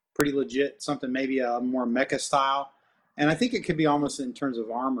be pretty legit. Something maybe a more mecha style, and I think it could be almost in terms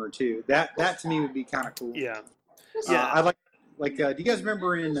of armor too. That to me would be kind of cool. Yeah. I like. Do you guys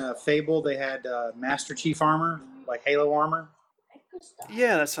remember in Fable they had Master Chief armor, like Halo armor?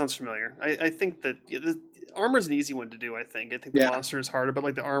 Yeah, that sounds familiar. I think that the armor is an easy one to do. I think the monster is harder, but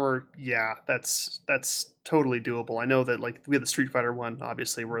like the armor, yeah, that's totally doable. I know that like we had the Street Fighter one,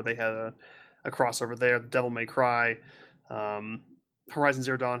 obviously, where they had a crossover there. The Devil May Cry, Horizon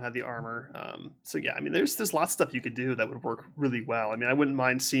Zero Dawn had the armor. So yeah, I mean, there's lots of stuff you could do that would work really well. I mean, I wouldn't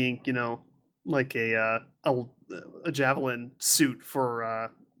mind seeing like a javelin suit for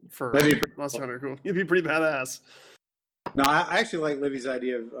Monster Hunter. Cool. It'd be pretty badass. No, I actually like Livy's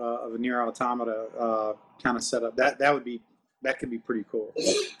idea of a Nier Automata kind of setup. That could be pretty cool.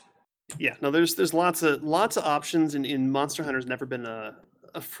 Yeah, no, there's lots of options, and Monster Hunter's never been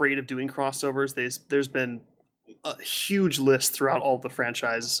afraid of doing crossovers. There's been a huge list throughout all the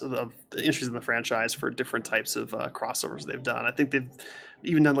franchise of the entries in the franchise for different types of crossovers they've done. I think they've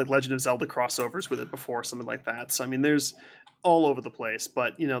even done like Legend of Zelda crossovers with it before, something like that. So I mean, there's all over the place,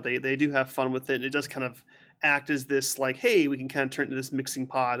 but they do have fun with it, and it does kind of act as this like, hey, we can kind of turn into this mixing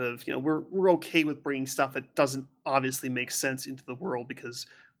pot of we're okay with bringing stuff that doesn't obviously make sense into the world because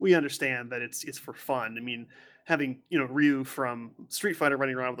we understand that it's for fun. I mean, having Ryu from Street Fighter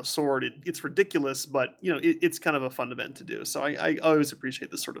running around with a sword, it's ridiculous, but it's kind of a fun event to do. So I always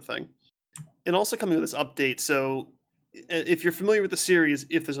appreciate this sort of thing. And also coming with this update, so if you're familiar with the series,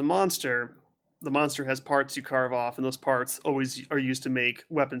 if there's a monster, the monster has parts you carve off, and those parts always are used to make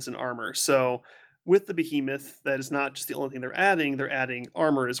weapons and armor. So with the behemoth, that is not just the only thing they're adding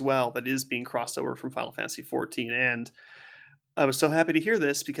armor as well that is being crossed over from Final Fantasy XIV. And I was so happy to hear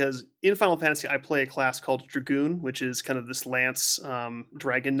this because in Final Fantasy, I play a class called Dragoon, which is kind of this lance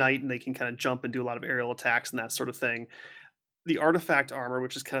dragon knight, and they can kind of jump and do a lot of aerial attacks and that sort of thing. the artifact armor,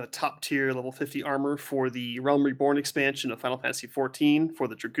 which is kind of the top tier level 50 armor for the Realm Reborn expansion of Final Fantasy XIV for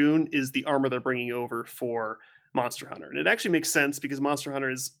the Dragoon, is the armor they're bringing over for Monster Hunter. And it actually makes sense because Monster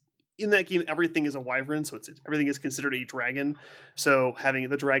Hunter is, in that game, everything is a wyvern, so everything is considered a dragon. So having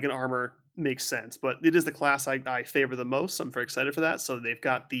the dragon armor makes sense. But it is the class I favor the most, so I'm very excited for that. So they've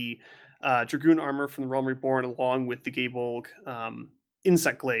got the Dragoon armor from the Realm Reborn along with the Gaebolg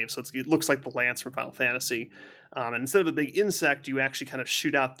insect glaive. So it looks like the lance from Final Fantasy. And instead of a big insect, you actually kind of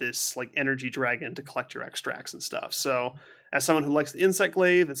shoot out this like energy dragon to collect your extracts and stuff. So as someone who likes the insect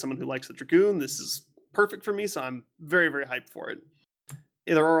glaive and someone who likes the Dragoon, this is perfect for me. So I'm very, very hyped for it.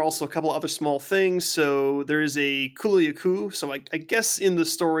 And there are also a couple other small things. So there is a Kulu-Ya-Ku. So I guess in the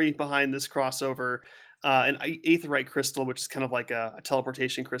story behind this crossover, an Aetheryte crystal, which is kind of like a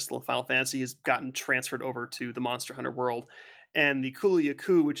teleportation crystal in Final Fantasy, has gotten transferred over to the Monster Hunter world. And the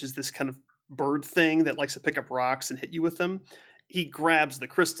Kulu-Ya-Ku, which is this kind of bird thing that likes to pick up rocks and hit you with them, he grabs the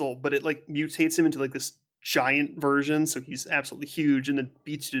crystal, but it like mutates him into like this giant version, so he's absolutely huge, and then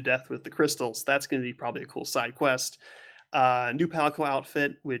beats you to death with the crystals. That's going to be probably a cool side quest. New Palico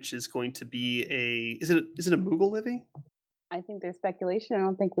outfit, which is going to be is it a Moogle, Livy? I think there's speculation. I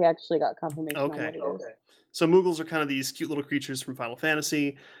don't think we actually got confirmation on what it is. So Moogles are kind of these cute little creatures from Final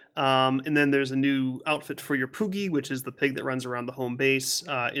Fantasy. And then there's a new outfit for your Poogie, which is the pig that runs around the home base.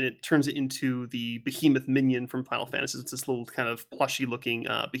 And it turns it into the Behemoth minion from Final Fantasy. It's this little kind of plushy looking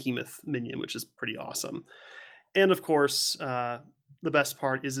Behemoth minion, which is pretty awesome. And of course, the best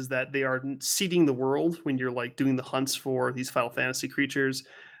part is that they are seeding the world when you're like doing the hunts for these Final Fantasy creatures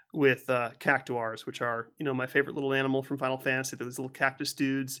with cactuars, which are, my favorite little animal from Final Fantasy. They're these little cactus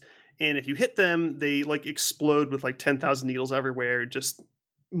dudes. And if you hit them, they like explode with like 10,000 needles everywhere, just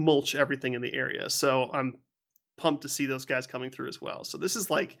mulch everything in the area. So I'm pumped to see those guys coming through as well. So this is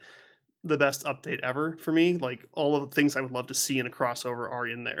like the best update ever for me. Like all of the things I would love to see in a crossover are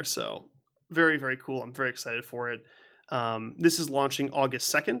in there. So very, very cool. I'm very excited for it. This is launching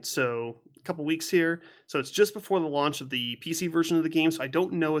August 2nd, so a couple weeks here. So it's just before the launch of the PC version of the game. So I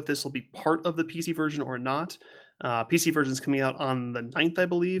don't know if this will be part of the PC version or not. PC version is coming out on the 9th, I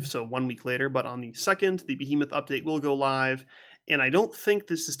believe, so 1 week later. But on the 2nd, the Behemoth update will go live. And I don't think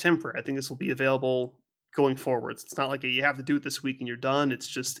this is temporary. I think this will be available going forwards. It's not like you have to do it this week and you're done. It's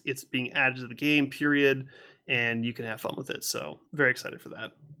just, it's being added to the game, period. And you can have fun with it. So very excited for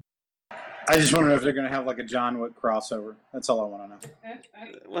that. I just want to know if they're going to have like a John Wick crossover. That's all I want to know.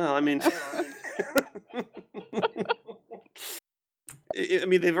 Well, I mean,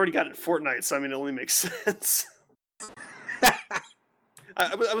 they've already got it Fortnite, so I mean, it only makes sense.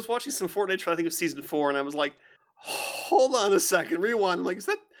 I was watching some Fortnite trailer, I think it was season 4, and I was like, hold on a second, rewind. I'm like, is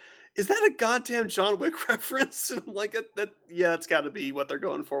that a goddamn John Wick reference? And I'm like, yeah, it's got to be what they're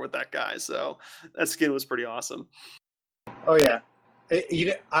going for with that guy. So that skin was pretty awesome. Oh yeah.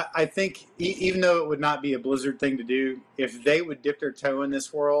 I think even though it would not be a Blizzard thing to do, if they would dip their toe in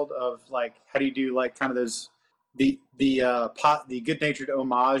this world of like, how do you do like kind of those the good-natured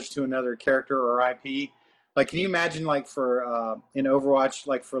homage to another character or IP? Like, can you imagine like for in Overwatch,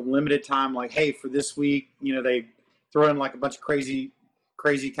 like for limited time, like, hey, for this week, they throw in like a bunch of crazy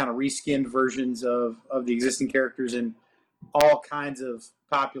kind of reskinned versions of the existing characters and all kinds of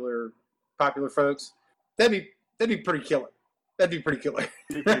popular folks. That'd be pretty killer. That'd be pretty killer.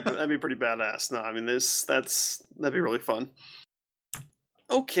 That'd be pretty badass. No, I mean, that'd be really fun.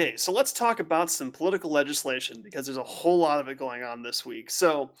 Okay, so let's talk about some political legislation because there's a whole lot of it going on this week.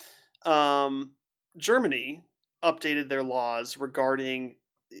 So, Germany updated their laws regarding,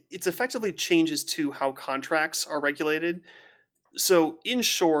 it's effectively changes to how contracts are regulated. So, in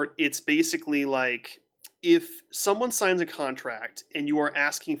short, it's basically like if someone signs a contract and you are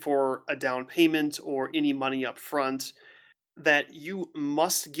asking for a down payment or any money up front, that you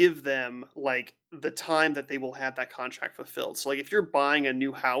must give them like the time that they will have that contract fulfilled. So like if you're buying a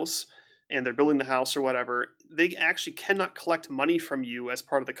new house and they're building the house or whatever, they actually cannot collect money from you as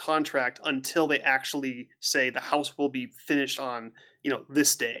part of the contract until they actually say the house will be finished on,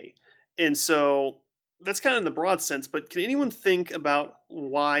 this day. And so that's kind of in the broad sense, but can anyone think about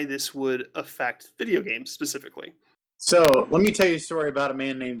why this would affect video games specifically? So let me tell you a story about a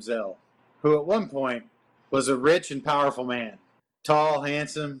man named Zell, who at one point was a rich and powerful man. Tall,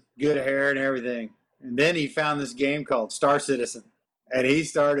 handsome, good hair and everything. And then he found this game called Star Citizen. And he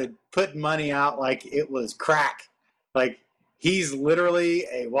started putting money out like it was crack. Like, he's literally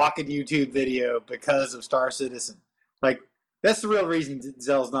a walking YouTube video because of Star Citizen. Like, that's the real reason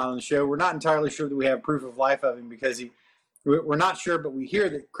Zell's not on the show. We're not entirely sure that we have proof of life of him because we're not sure, but we hear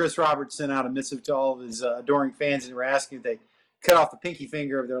that Chris Roberts sent out a missive to all of his adoring fans and were asking if they cut off the pinky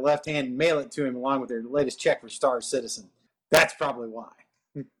finger of their left hand and mail it to him along with their latest check for Star Citizen. That's probably why.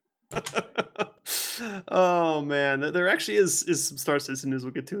 Oh man, there actually is some Star Citizen news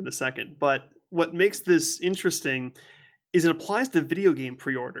we'll get to in a second. But what makes this interesting is it applies to video game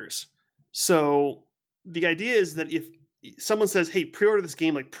pre-orders. So the idea is that if someone says, "Hey, pre-order this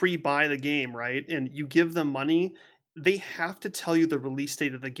game," like pre-buy the game, right? And you give them money, they have to tell you the release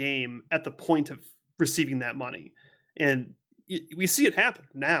date of the game at the point of receiving that money. And we see it happen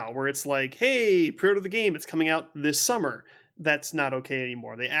now where it's like, "Hey, pre-order the game, it's coming out this summer." That's not okay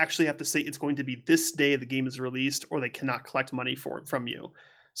anymore. They actually have to say it's going to be this day the game is released, or they cannot collect money for it from you.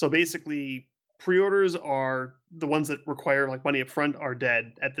 So basically, pre-orders are the ones that require like money up front are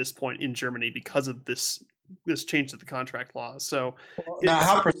dead at this point in Germany because of this change to the contract laws. So Now,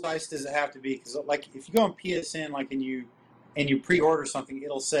 how precise does it have to be? Because like if you go on PSN, like and you pre-order something,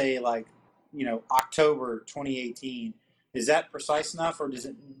 it'll say like October 2018. Is that precise enough, or does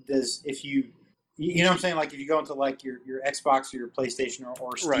if you know what I'm saying? Like if you go into like your Xbox or your PlayStation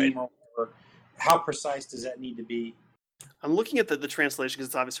or Steam Right. or whatever, how precise does that need to be? I'm looking at the translation because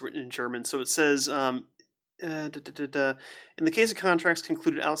it's obviously written in German. So it says, in the case of contracts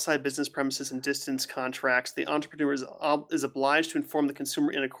concluded outside business premises and distance contracts, the entrepreneur is obliged to inform the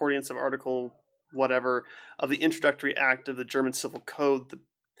consumer in accordance of Article whatever of the Introductory Act of the German Civil Code.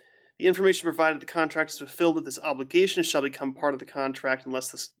 The information provided the contract is fulfilled with this obligation shall become part of the contract unless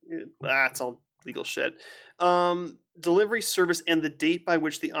this. That's all legal shit. Delivery service and the date by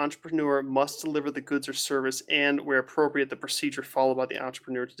which the entrepreneur must deliver the goods or service, and where appropriate, the procedure followed by the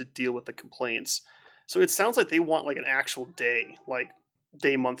entrepreneur to deal with the complaints. So it sounds like they want like an actual day, like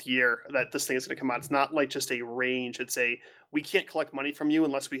day, month, year that this thing is going to come out. It's not like just a range. It's we can't collect money from you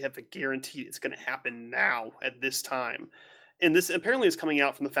unless we have a guarantee it's going to happen now at this time. And this apparently is coming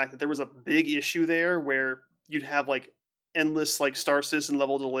out from the fact that there was a big issue there where you'd have like endless like Star Citizen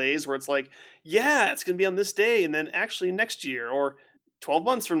level delays where it's like, yeah, it's going to be on this day and then actually next year or 12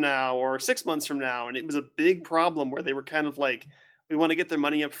 months from now or 6 months from now. And it was a big problem where they were kind of like, we want to get their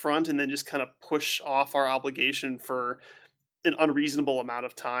money up front and then just kind of push off our obligation for an unreasonable amount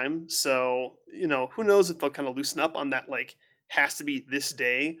of time. So, who knows if they'll kind of loosen up on that, like, has to be this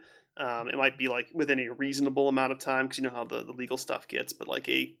day. It might be like within a reasonable amount of time because you know how the legal stuff gets, but like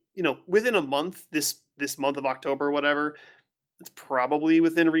within a month, this month of October or whatever, it's probably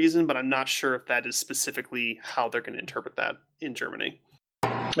within reason, but I'm not sure if that is specifically how they're going to interpret that in Germany.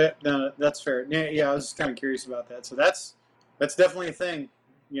 Yeah, no, that's fair. Yeah, I was just kind of curious about that. So that's definitely a thing.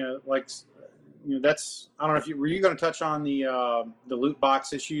 That's I don't know if were you going to touch on the loot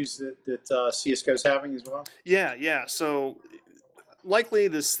box issues that CS:GO is having as well? Yeah. So likely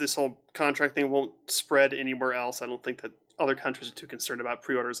this whole contract thing won't spread anywhere else. I don't think that other countries are too concerned about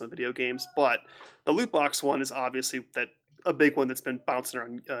pre-orders on video games, but the loot box one is obviously a big one that's been bouncing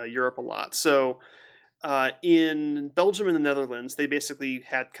around Europe a lot. So in Belgium and the Netherlands, they basically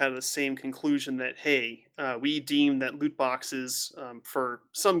had kind of the same conclusion that, hey, we deem that loot boxes for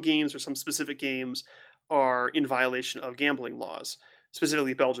some games or some specific games are in violation of gambling laws,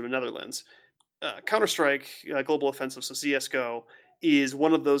 specifically Belgium and Netherlands. Counter-Strike Global Offensive, so CS:GO, is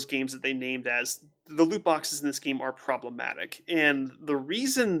one of those games that they named as the loot boxes in this game are problematic. And the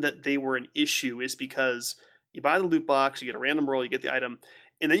reason that they were an issue is because you buy the loot box, you get a random roll, you get the item,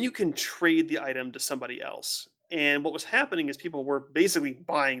 and then you can trade the item to somebody else. And what was happening is people were basically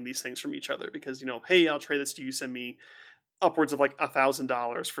buying these things from each other because, hey, I'll trade this to you, send me upwards of like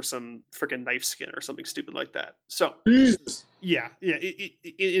 $1,000 for some freaking knife skin or something stupid like that. So yeah,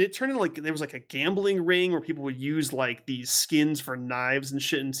 it turned into like there was like a gambling ring where people would use like these skins for knives and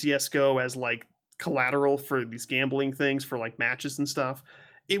shit in CS:GO as like collateral for these gambling things for like matches and stuff.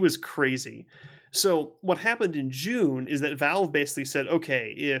 It was crazy. So what happened in June is that Valve basically said,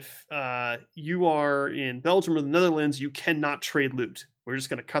 okay, if you are in Belgium or the Netherlands, you cannot trade loot. We're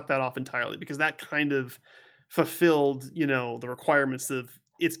just going to cut that off entirely because that kind of fulfilled, the requirements of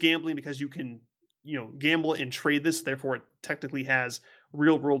it's gambling because you can, gamble and trade this. Therefore, it technically has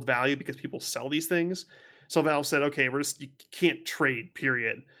real world value because people sell these things. So Valve said, okay, you can't trade,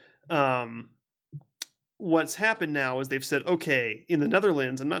 period. What's happened now is they've said, okay, in the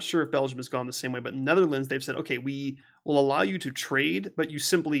Netherlands, I'm not sure if Belgium has gone the same way, but in the Netherlands, they've said, okay, we will allow you to trade, but you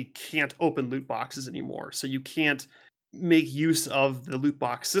simply can't open loot boxes anymore. So you can't make use of the loot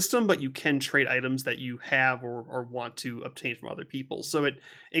box system, but you can trade items that you have or want to obtain from other people. So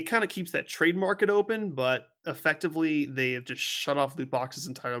it kind of keeps that trade market open, but effectively they have just shut off loot boxes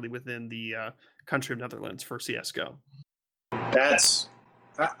entirely within the country of Netherlands for CS:GO. That's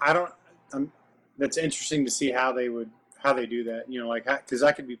that's interesting to see how they do that. Because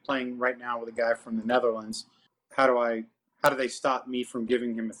I could be playing right now with a guy from the Netherlands. How do they stop me from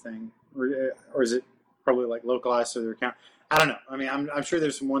giving him a thing, or is it probably like localized to their account? I don't know. I mean, I'm sure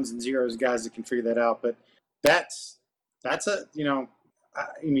there's some ones and zeros guys that can figure that out, but that's a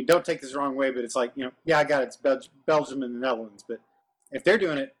I mean, don't take this the wrong way, but it's like yeah, I got it. It's Belgium and the Netherlands, but if they're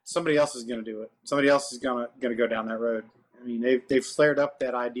doing it, somebody else is going to do it. Somebody else is going to go down that road. I mean, they've flared up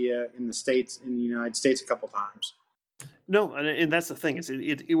that idea in the United States a couple times. No, and that's the thing is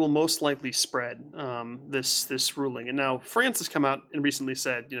it will most likely spread this ruling. And now France has come out and recently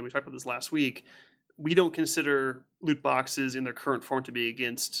said, we talked about this last week, we don't consider loot boxes in their current form to be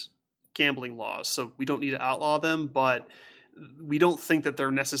against gambling laws, so we don't need to outlaw them, but we don't think that they're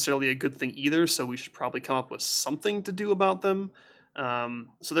necessarily a good thing either, so we should probably come up with something to do about them.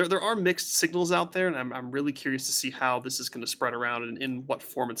 So there are mixed signals out there, and I'm really curious to see how this is going to spread around and in what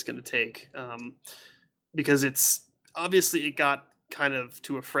form it's going to take, because it's obviously it got kind of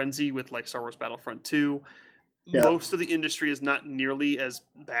to a frenzy with like Star Wars Battlefront 2. Yeah. Most of the industry is not nearly as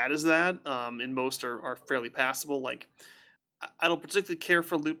bad as that, and most are fairly passable. Like I don't particularly care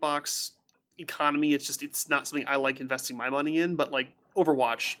for loot box economy. It's not something I like investing my money in. But like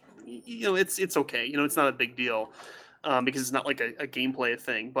Overwatch, it's okay. It's not a big deal because it's not like a gameplay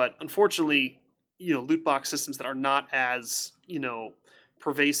thing. But unfortunately, loot box systems that are not as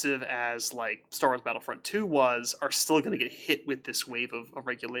pervasive as like Star Wars Battlefront 2 was are still going to get hit with this wave of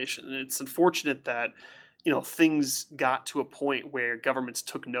regulation. And it's unfortunate that things got to a point where governments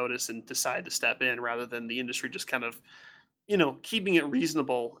took notice and decided to step in rather than the industry just kind of keeping it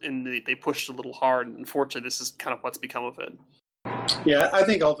reasonable, and they pushed a little hard. And unfortunately, this is kind of what's become of it. Yeah, I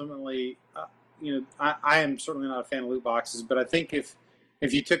think ultimately, I am certainly not a fan of loot boxes, but I think if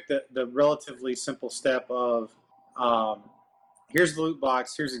you took the relatively simple step of here's the loot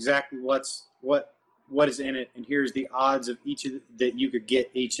box, here's exactly what is in it, and here's the odds of that you could get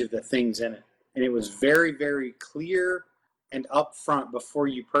each of the things in it, and it was very, very clear and upfront before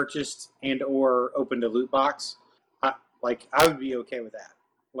you purchased and or opened a loot box. I would be okay with that,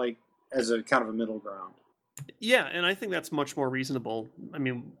 like as a kind of a middle ground. Yeah, and I think that's much more reasonable. I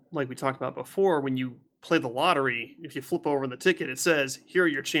mean, like we talked about before, when you play the lottery, if you flip over the ticket, it says, here are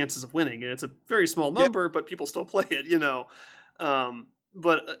your chances of winning. And it's a very small number, but people still play it,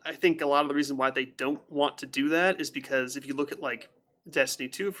 But I think a lot of the reason why they don't want to do that is because if you look at like Destiny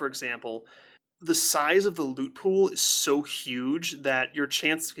 2, for example, the size of the loot pool is so huge that your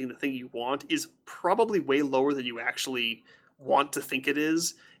chance of getting the thing you want is probably way lower than you actually want to think it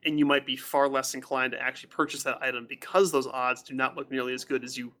is, and you might be far less inclined to actually purchase that item because those odds do not look nearly as good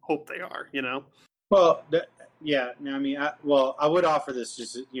as you hope they are, Well, yeah. I mean, I would offer this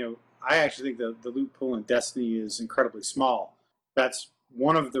just, I actually think the loot pool in Destiny is incredibly small. That's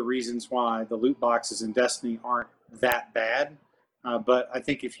one of the reasons why the loot boxes in Destiny aren't that bad. But I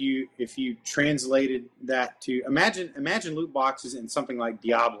think if you translated that to imagine loot boxes in something like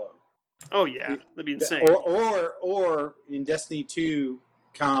Diablo. Oh yeah, that'd be insane. Or in Destiny 2,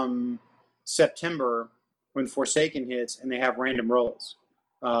 come September when Forsaken hits and they have random rolls.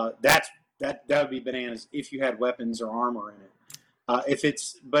 That would be bananas if you had weapons or armor in it. If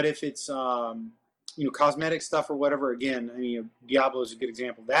it's cosmetic stuff or whatever, again, I mean, Diablo is a good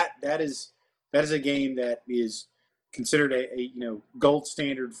example. That is a game that is considered a gold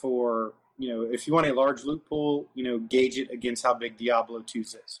standard for if you want a large loot pool, gauge it against how big Diablo 2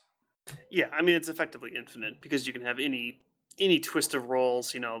 is. Yeah, I mean it's effectively infinite because you can have any twist of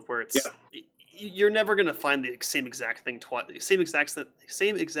rolls, where it's you're never going to find the same exact thing twice. Same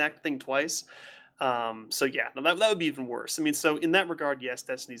exact thing twice. So yeah, no, that would be even worse. I mean, so in that regard, yes,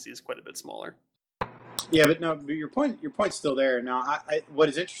 Destiny is quite a bit smaller. Yeah, but no, your point's still there. Now, what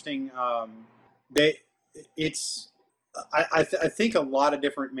is interesting, I think a lot of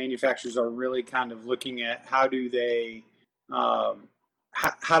different manufacturers are really kind of looking at how do they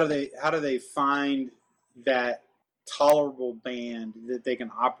find that tolerable band that they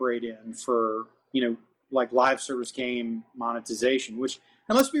can operate in for like live service game monetization. Which,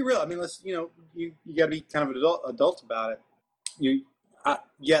 and let's be real, I mean, you got to be kind of an adult about it.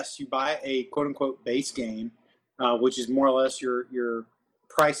 Yes, you buy a quote unquote base game, which is more or less your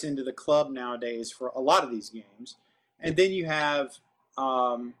price into the club nowadays for a lot of these games. And then you have,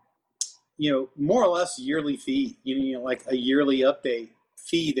 more or less yearly fee, like a yearly update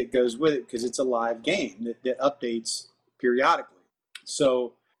fee that goes with it because it's a live game that updates periodically.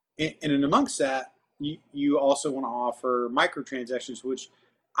 So, and amongst that, you also want to offer microtransactions, which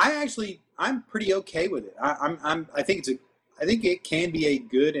I'm pretty okay with it. I think it can be a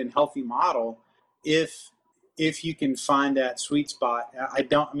good and healthy model if you can find that sweet spot.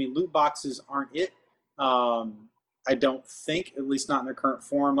 Loot boxes aren't it. I don't think, at least not in their current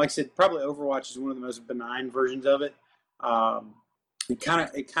form. Like I said, probably Overwatch is one of the most benign versions of it. It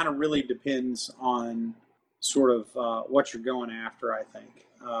kind of really depends on sort of what you're going after. I think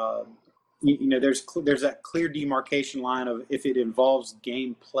there's that clear demarcation line of if it involves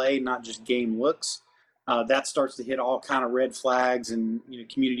gameplay, not just game looks. That starts to hit all kind of red flags and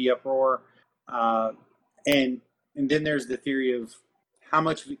community uproar, and then there's the theory of how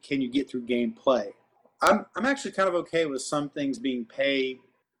much can you get through gameplay. I'm actually kind of okay with some things being pay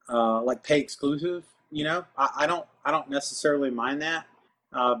exclusive. I don't necessarily mind that,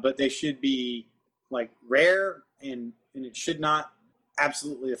 but they should be like rare, and it should not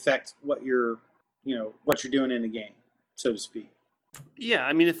absolutely affect what you're doing in the game, so to speak. Yeah,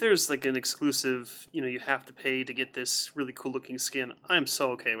 I mean, if there's like an exclusive, you have to pay to get this really cool looking skin, I'm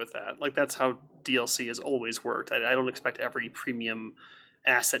so okay with that. Like, that's how DLC has always worked. I don't expect every premium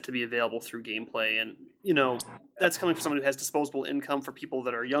asset to be available through gameplay. And, that's coming from someone who has disposable income for people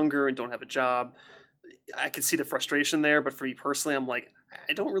that are younger and don't have a job. I can see the frustration there, but for me personally, I'm like,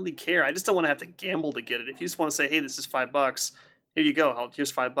 I don't really care. I just don't want to have to gamble to get it. If you just want to say, hey, this is $5, here you go.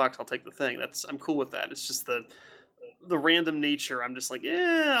 Here's $5. I'll take the thing. I'm cool with that. It's just the random nature. I'm just like,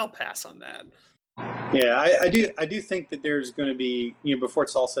 I'll pass on that. Yeah, I do think that there's going to be, before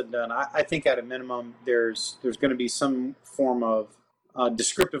it's all said and done, I think at a minimum there's going to be some form of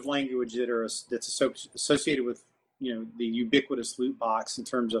descriptive language that's associated with the ubiquitous loot box in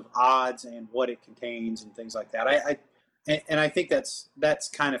terms of odds and what it contains and things like that. I think that's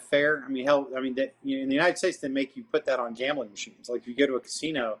kind of fair. I mean, in the United States they make you put that on gambling machines. Like if you go to a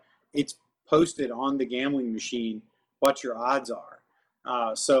casino, it's posted on the gambling machine what your odds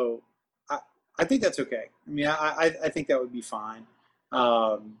are. So I think that's okay. I mean, I think that would be fine.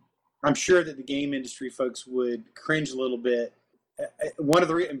 I'm sure that the game industry folks would cringe a little bit. One of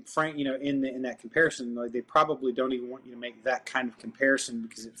the Frank, in that comparison, like they probably don't even want you to make that kind of comparison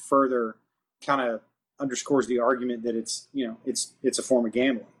because it further kind of underscores the argument that it's a form of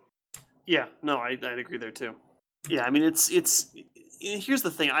gambling. Yeah, no, I'd agree there too. Yeah, I mean, it's here's the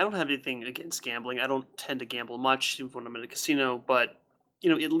thing. I don't have anything against gambling. I don't tend to gamble much even when I'm in a casino, but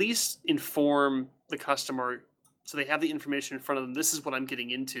at least inform the customer so they have the information in front of them. This is what I'm getting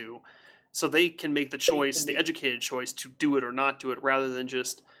into, so they can make the choice, the educated choice, to do it or not do it, rather than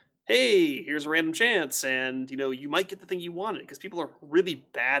just, hey, here's a random chance, and you might get the thing you wanted, because people are really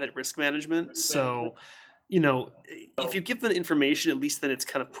bad at risk management. So, if you give them the information, at least then it's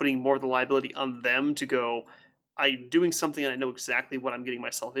kind of putting more of the liability on them to go, I'm doing something and I know exactly what I'm getting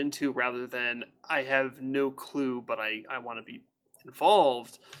myself into, rather than I have no clue, but I want to be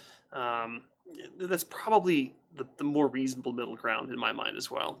involved. That's probably the more reasonable middle ground in my mind as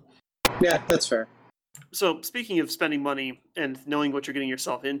well. Yeah, that's fair. So speaking of spending money and knowing what you're getting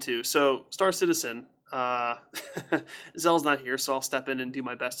yourself into, so Star Citizen, Zell's not here, so I'll step in and do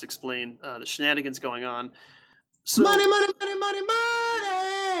my best to explain the shenanigans going on. So, money.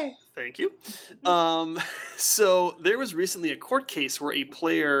 Thank you. So there was recently a court case where a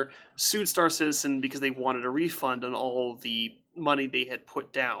player sued Star Citizen because they wanted a refund on all the money they had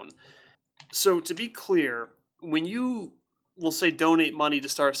put down. So to be clear, when you will say donate money to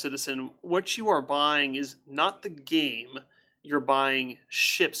Star Citizen, what you are buying is not the game. You're buying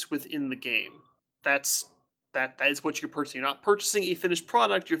ships within the game. That is what you're purchasing. You're not purchasing a finished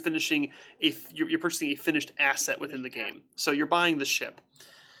product. You're purchasing a finished asset within the game. So you're buying the ship.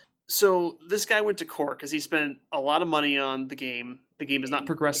 So this guy went to court because he spent a lot of money on the game. The game is not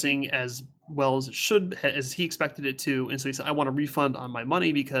progressing as well as it should, as he expected it to. And so he said, I want a refund on my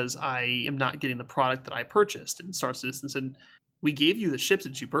money because I am not getting the product that I purchased. And Star Citizen said, we gave you the ships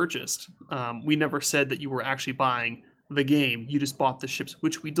that you purchased. We never said that you were actually buying the game. You just bought the ships,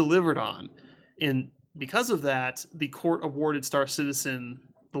 which we delivered on. And because of that, the court awarded Star Citizen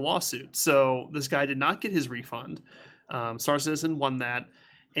the lawsuit. So this guy did not get his refund. Star Citizen won that.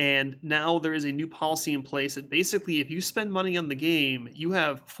 And now there is a new policy in place that basically if you spend money on the game, you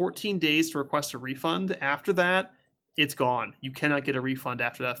have 14 days to request a refund. After that, it's gone. You cannot get a refund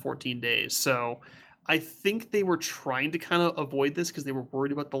after that 14 days. So I think they were trying to kind of avoid this because they were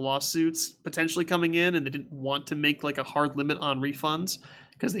worried about the lawsuits potentially coming in, and they didn't want to make like a hard limit on refunds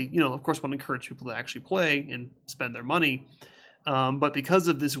because they, of course, want to encourage people to actually play and spend their money. But because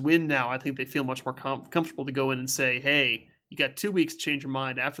of this win now, I think they feel much more comfortable to go in and say, hey, you got 2 weeks to change your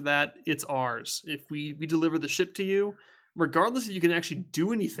mind. After that, it's ours. If we deliver the ship to you, regardless if you can actually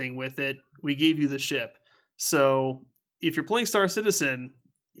do anything with it, we gave you the ship. So if you're playing Star Citizen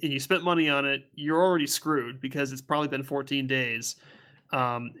and you spent money on it, you're already screwed because it's probably been 14 days.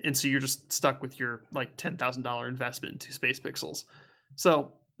 And so you're just stuck with your like $10,000 investment into Space Pixels.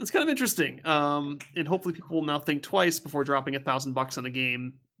 So it's kind of interesting. And hopefully people will now think twice before dropping $1,000 on a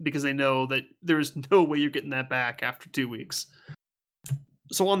game, because they know that there's no way you're getting that back after 2 weeks.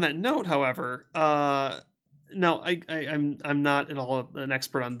 So on that note, however, Now, I'm not at all an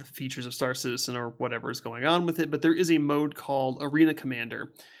expert on the features of Star Citizen or whatever is going on with it, but there is a mode called Arena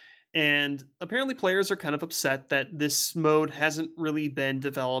Commander. And apparently, players are kind of upset that this mode hasn't really been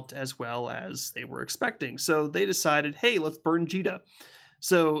developed as well as they were expecting. So they decided, hey, let's burn Jita.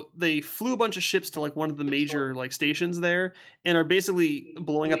 So they flew a bunch of ships to like one of the major like stations there and are basically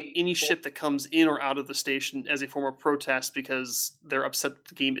blowing up any ship that comes in or out of the station as a form of protest because they're upset that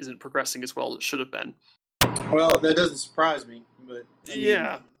the game isn't progressing as well as it should have been. Well, that doesn't surprise me, but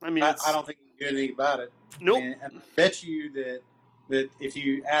I mean, I don't think you can do anything about it. Nope. And I bet you that if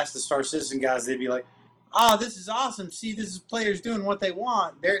you ask the Star Citizen guys, they'd be like, "Oh, this is awesome! See, this is players doing what they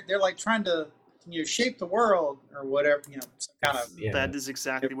want. They're like trying to shape the world or whatever. Some kind of That is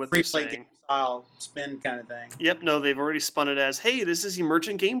exactly what they're free play saying. game style spin kind of thing." Yep. No, they've already spun it as, hey, this is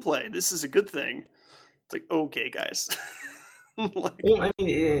emergent gameplay. This is a good thing. It's like, okay, guys. Well, I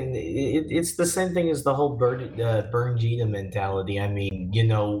mean, it's the same thing as the whole burn Jita mentality. I mean,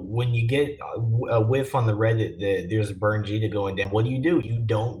 when you get a whiff on the Reddit that there's a burn Jita going down, what do? You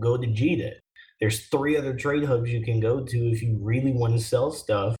don't go to Jita. There's 3 other trade hubs you can go to if you really want to sell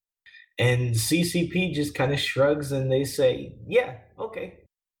stuff. And CCP just kind of shrugs and they say, yeah, okay.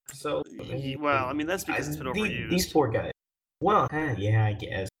 So, well, that's because it's been overused. These poor guys. Well, yeah, I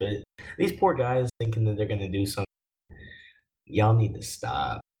guess. But these poor guys thinking that they're going to do something. Y'all need to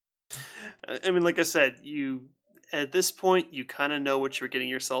stop. I mean, like I said, at this point, you kind of know what you're getting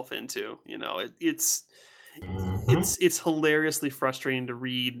yourself into. It's hilariously frustrating to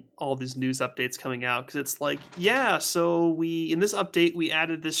read all these news updates coming out because it's like, yeah, so in this update we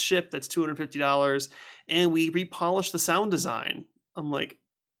added this ship that's $250 and we repolished the sound design. I'm like,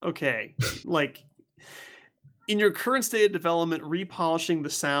 okay, like in your current state of development, repolishing the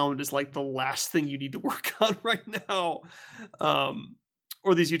sound is like the last thing you need to work on right now.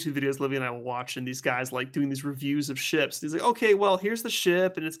 Or these YouTube videos Livy and I will watch, and these guys like doing these reviews of ships. He's like, okay, well, here's the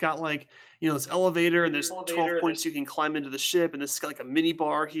ship, and it's got like, this elevator, and there's 12 points you can climb into the ship, and this has got like a mini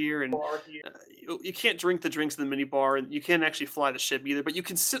bar here, and you can't drink the drinks in the mini bar, and you can't actually fly the ship either, but you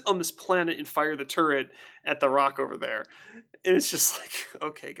can sit on this planet and fire the turret at the rock over there. And it's just like,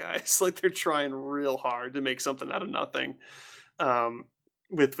 okay, guys, like they're trying real hard to make something out of nothing,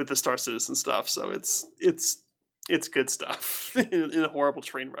 with the Star Citizen stuff. So it's good stuff in a horrible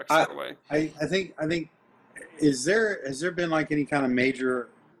train wreck sort of way. I think has there been like any kind of major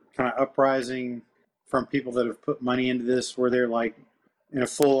kind of uprising from people that have put money into this where they're like in a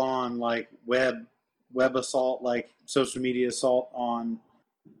full on like web assault, like social media assault on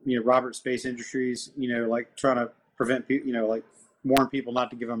Robert Space Industries, like trying to prevent people, like warn people not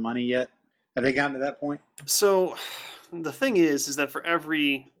to give them money yet? Have they gotten to that point? So the thing is that for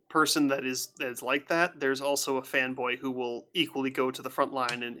every person that is like that, there's also a fanboy who will equally go to the front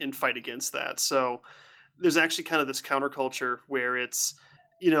line and fight against that. So there's actually kind of this counterculture where it's,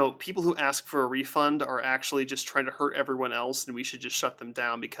 people who ask for a refund are actually just trying to hurt everyone else, and we should just shut them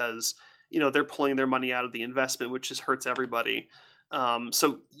down because, they're pulling their money out of the investment, which just hurts everybody.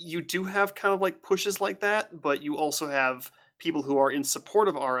 So you do have kind of like pushes like that, but you also have people who are in support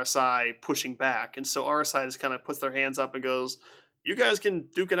of RSI pushing back. And so RSI just kind of puts their hands up and goes, you guys can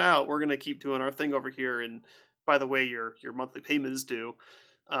duke it out. We're going to keep doing our thing over here. And by the way, your monthly payment is due.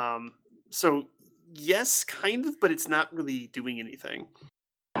 So yes, kind of, but it's not really doing anything.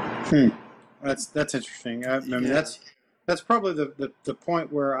 That's interesting. I mean, that's probably the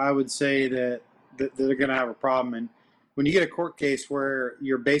point where I would say that they're going to have a problem. And when you get a court case where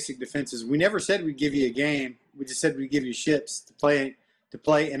your basic defense is, we never said we'd give you a game. We just said we'd give you ships to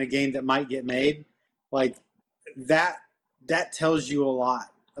play in a game that might get made. Like that tells you a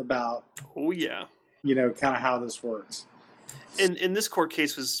lot about, kind of how this works. And this court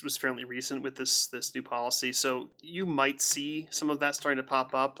case was fairly recent with this new policy, so you might see some of that starting to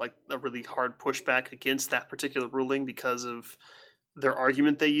pop up, like a really hard pushback against that particular ruling because of their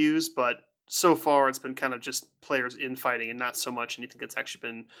argument they use. But so far, it's been kind of just players infighting and not so much anything that's actually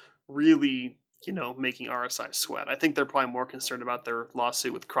been really, making RSI sweat. I think they're probably more concerned about their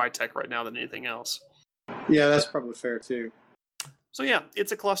lawsuit with Crytek right now than anything else. Yeah, that's probably fair too. So yeah,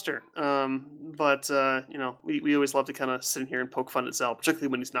 it's a cluster. But we always love to kind of sit in here and poke fun at Zell, particularly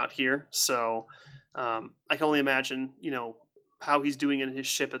when he's not here. So I can only imagine, how he's doing in his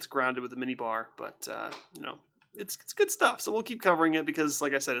ship that's grounded with a minibar. But it's good stuff. So we'll keep covering it because,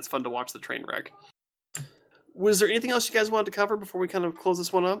 like I said, it's fun to watch the train wreck. Was there anything else you guys wanted to cover before we kind of close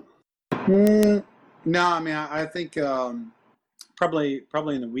this one up? No, I mean, I think probably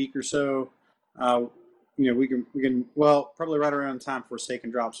in a week or so. We can probably right around time for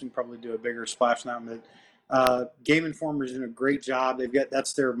Forsaken drops. We can probably do a bigger splash on that. But Game Informer's doing a great job.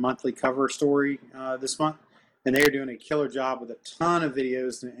 That's their monthly cover story this month. and they are doing a killer job with a ton of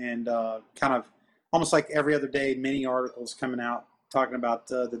videos and kind of almost like every other day mini articles coming out talking about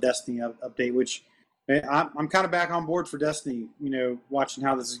the Destiny update, which I'm kind of back on board for Destiny, watching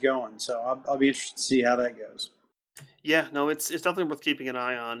how this is going. So I'll be interested to see how that goes. Yeah, no, it's definitely worth keeping an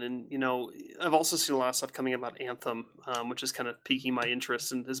eye on. And, I've also seen a lot of stuff coming about Anthem, which is kind of piquing my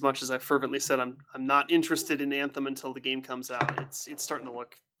interest. And as much as I fervently said I'm not interested in Anthem until the game comes out, it's starting to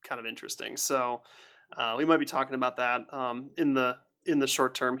look kind of interesting. So we might be talking about that in the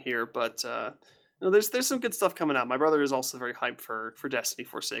short term here. But there's some good stuff coming out. My brother is also very hyped for Destiny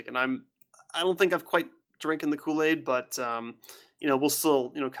Forsaken. I don't think I've quite drinking the Kool-Aid, but we'll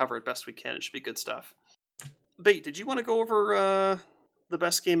still cover it best we can. It should be good stuff. Bait, did you want to go over the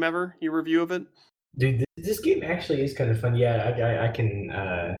best game ever? Your review of it? Dude, this game actually is kind of fun. Yeah, I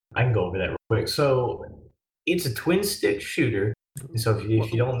can go over that real quick. So it's a twin stick shooter. So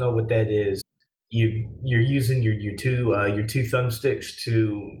if you don't know what that is, you're using your two thumbsticks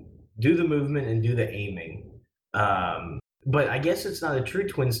to do the movement and do the aiming. But I guess it's not a true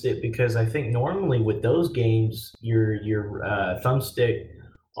twin stick because I think normally with those games, your thumbstick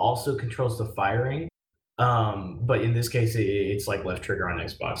also controls the firing. But in this case, it's like left trigger on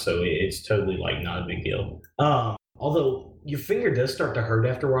Xbox, so it's totally like not a big deal. Although your finger does start to hurt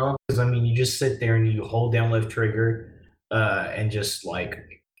after a while because you just sit there and you hold down left trigger and just like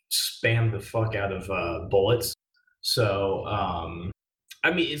spam the fuck out of bullets. So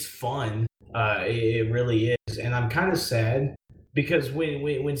it's fun. It really is, and I'm kind of sad because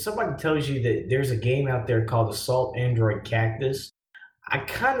when somebody tells you that there's a game out there called Assault Android Cactus, I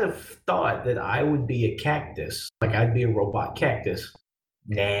kind of thought that I would be a cactus, like I'd be a robot cactus.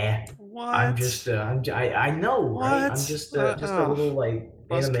 Nah, what? I'm just I know, what? Right? I'm just a little like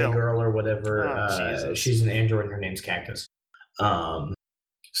anime girl or whatever. She's an android and her name's Cactus.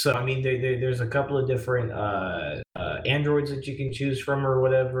 So there's a couple of different androids that you can choose from or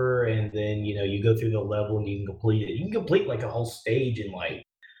whatever, and then you go through the level and you can complete it. You can complete like a whole stage in like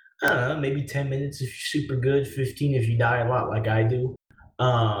maybe 10 minutes if you're super good, 15 if you die a lot like I do.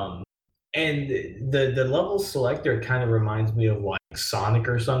 And the level selector kind of reminds me of like Sonic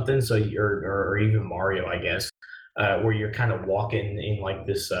or something. So or even Mario, I guess, where you're kind of walking in like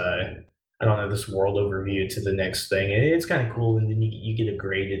this this world overview to the next thing, and it's kind of cool. And then you get a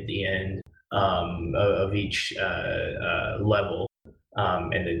grade at the end of each level,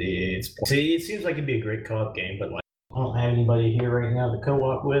 and it seems like it'd be a great co-op game, but like I don't have anybody here right now to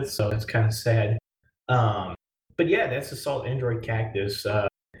co-op with, so it's kind of sad. But yeah, that's Assault Android Cactus.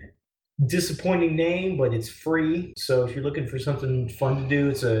 Disappointing name, but it's free. So if you're looking for something fun to do,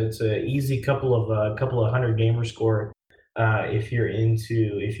 it's a easy couple of 100 gamer score. If you're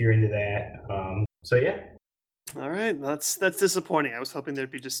into that. So yeah. All right, that's disappointing. I was hoping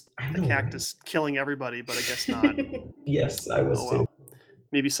there'd be just a cactus killing everybody, but I guess not. Yes, I was too.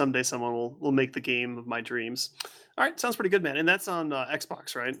 Maybe someday someone will make the game of my dreams. All right, sounds pretty good, man. And that's on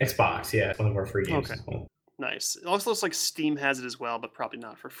Xbox, right? Xbox, yeah, it's one of our free games. Okay, nice. It also looks like Steam has it as well, but probably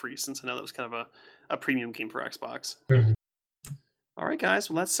not for free, since I know that was kind of a premium game for Xbox. Mm-hmm. All right, guys.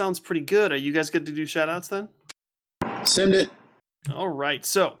 Well, that sounds pretty good. Are you guys good to do shout-outs then? Send it. All right.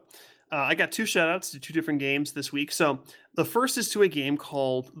 So I got two shout-outs to two different games this week. So the first is to a game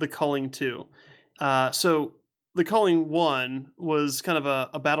called The Culling 2. So The Culling 1 was kind of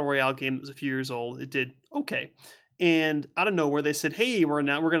a battle royale game that was a few years old. It did okay. And out of nowhere, they said, hey, we're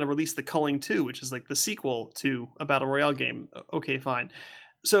going to release The Culling 2, which is like the sequel to a battle royale game. Okay, fine.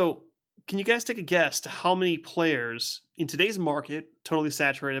 So can you guys take a guess to how many players in today's market, totally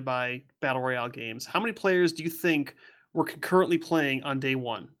saturated by battle royale games, how many players do you think were concurrently playing on day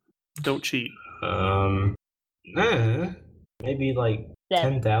one? Don't cheat. Maybe like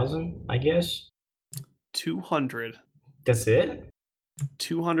 10,000, I guess. 200. That's it?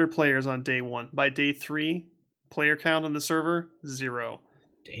 200 players on day one. By day 3, player count on the server, 0.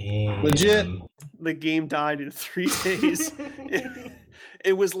 Damn. Legit. The game died in 3 days.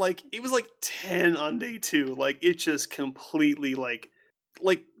 It was like 10 on day 2. Like it just completely like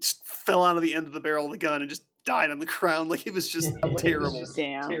just fell out of the end of the barrel of the gun and just died on the ground. Like it was just terrible.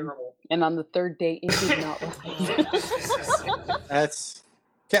 Damn. Terrible. And on the 3rd day, it did not rise. That's.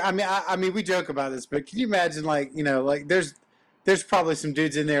 I mean, we joke about this, but can you imagine, like there's probably some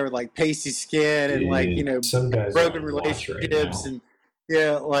dudes in there with like pasty skin and some guys broken relationships and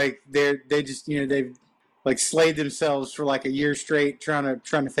like they just they've like slayed themselves for like a year straight trying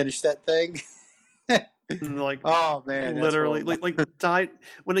to finish that thing. Like, oh man, literally like died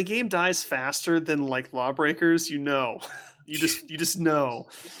when a game dies faster than like Lawbreakers, you just know.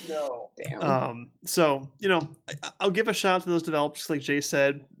 Damn. So I'll give a shout out to those developers, like Jay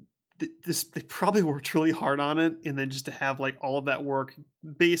said. they probably worked really hard on it, and then just to have like all of that work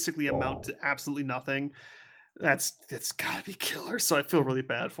basically amount to absolutely nothing. That's gotta be killer. So I feel really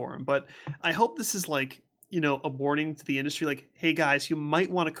bad for him. But I hope this is like, a warning to the industry, like, hey guys, you might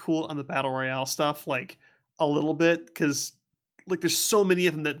want to cool on the battle royale stuff like a little bit, because like there's so many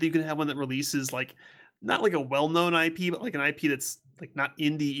of them that you can have one that releases like not like a well-known IP, but like an IP that's like not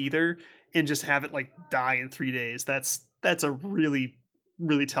indie either, and just have it like die in 3 days. That's a really,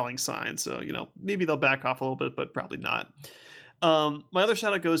 really telling sign. So, maybe they'll back off a little bit, but probably not. My other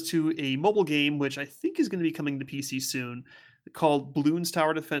shout out goes to a mobile game, which I think is going to be coming to PC soon, called Bloons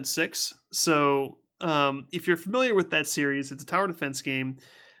Tower Defense 6. So, if you're familiar with that series, it's a tower defense game.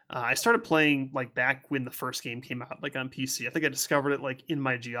 I started playing like back when the first game came out, like on PC. I think I discovered it like in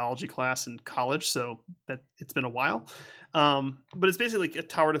my geology class in college, so that it's been a while. But it's basically like a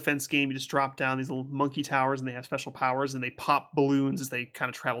tower defense game. You just drop down these little monkey towers, and they have special powers, and they pop balloons as they kind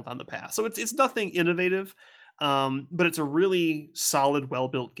of travel down the path. So it's nothing innovative, but it's a really solid,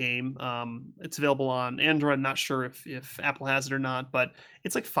 well-built game. It's available on Android. I'm not sure if Apple has it or not, but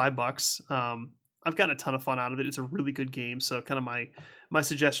it's like $5. I've gotten a ton of fun out of it. It's a really good game. So kind of my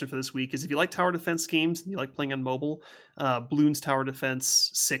suggestion for this week is if you like tower defense games and you like playing on mobile, Bloons Tower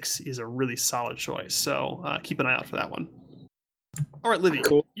Defense 6 is a really solid choice. So keep an eye out for that one. All right, Livy,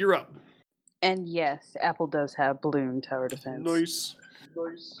 Cool. You're up. And yes, Apple does have Balloon Tower Defense. Nice.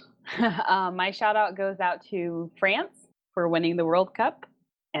 My shout out goes out to France for winning the World Cup,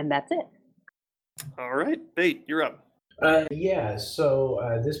 and that's it. All right, Bait, you're up.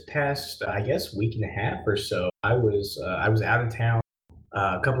 So this past, I guess, week and a half or so, I was out of town.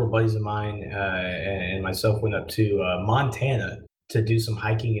 A couple of buddies of mine and myself went up to Montana to do some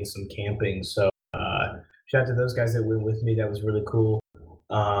hiking and some camping. So shout out to those guys that went with me. That was really cool.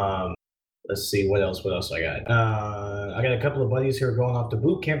 Let's see, what else I got? I got a couple of buddies who are going off to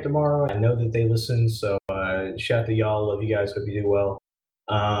boot camp tomorrow. I know that they listen, so shout out to y'all. Love you guys. Hope you do well.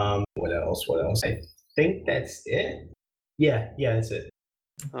 What else? I think that's it. Yeah, that's it.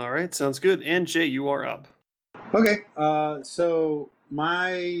 All right, sounds good. And Jay, you are up. Okay, so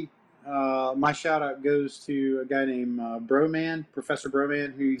my shout out goes to a guy named Professor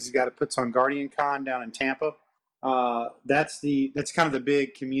Broman, who's got it puts on Guardian Con down in Tampa. That's kind of the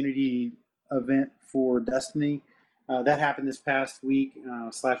big community event for Destiny. That happened this past week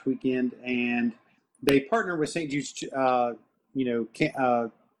 / weekend, and they partner with St. Jude's,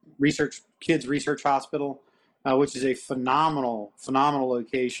 Kids Research Hospital, which is a phenomenal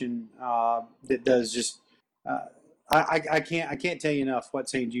location that does just. I can't tell you enough what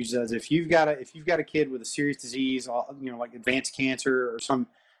St. Jude's does. If you've got a kid with a serious disease, like advanced cancer or some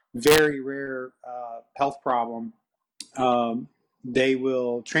very rare health problem, they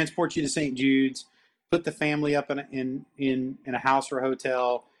will transport you to St. Jude's, put the family up in a house or a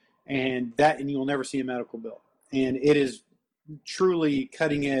hotel, and you'll never see a medical bill. And it is truly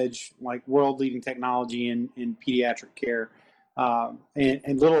cutting edge, like world leading technology in pediatric care.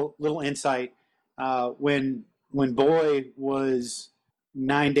 And little insight, when Boy was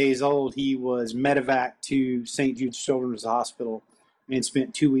 9 days old, he was medevac to St. Jude's Children's Hospital and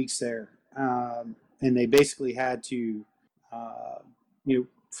spent 2 weeks there. And they basically had to,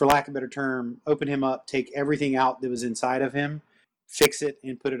 for lack of a better term, open him up, take everything out that was inside of him, fix it,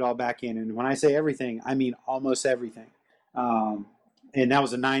 and put it all back in. And when I say everything, I mean almost everything. And that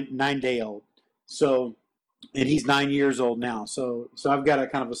was a 9-day-old. So, and he's 9 years old now. So I've got a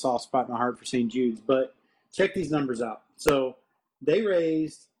kind of a soft spot in my heart for St. Jude's. But check these numbers out. So they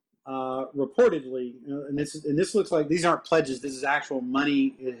raised reportedly, and this looks like these aren't pledges. This is actual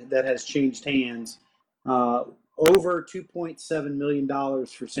money that has changed hands. Over $2.7 million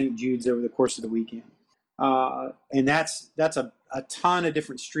for St. Jude's over the course of the weekend. And that's a ton of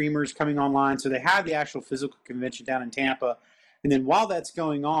different streamers coming online. So they have the actual physical convention down in Tampa. And then while that's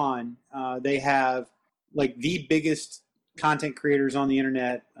going on, they have like the biggest content creators on the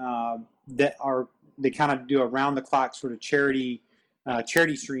internet they kind of do around the clock sort of charity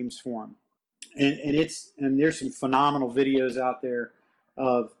streams for them. And there's some phenomenal videos out there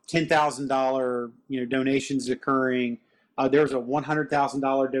of $10,000 donations occurring. There's a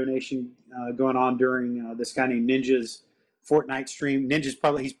 $100,000 donation going on during this guy named Ninja's Fortnite stream. He's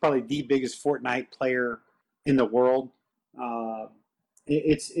probably the biggest Fortnite player in the world.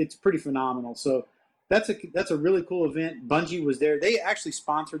 It's pretty phenomenal. So that's a really cool event. Bungie was there. They actually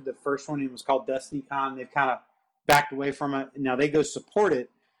sponsored the first one. It was called DestinyCon. They've kind of backed away from it. Now they go support it,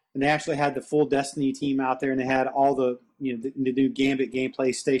 and they actually had the full Destiny team out there, and they had all the new Gambit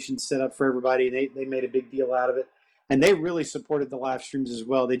gameplay stations set up for everybody. They made a big deal out of it, and they really supported the live streams as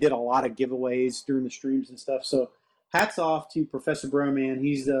well. They did a lot of giveaways during the streams and stuff. So hats off to Professor Broman.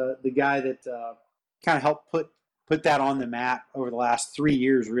 He's the guy that kind of helped put that on the map over the last 3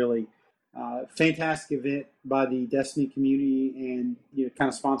 years, really. Fantastic event by the Destiny community, and kind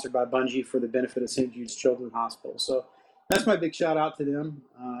of sponsored by Bungie for the benefit of St. Jude's Children's Hospital. So that's my big shout out to them.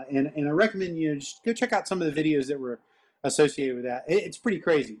 And I recommend just go check out some of the videos that were associated with that. It's pretty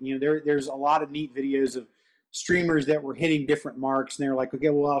crazy. There's a lot of neat videos of streamers that were hitting different marks, and they were like, okay,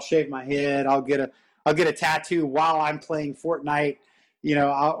 well, I'll shave my head, I'll get a tattoo while I'm playing Fortnite,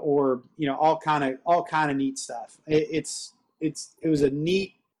 all kind of neat stuff. It was a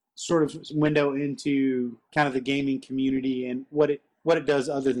neat sort of window into kind of the gaming community and what it does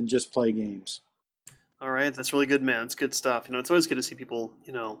other than just play games. All right, that's really good, man. It's good stuff. It's always good to see people,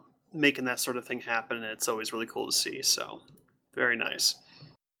 making that sort of thing happen, and it's always really cool to see. So, very nice.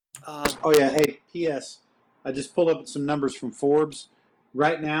 Oh yeah, hey, P.S. I just pulled up some numbers from Forbes.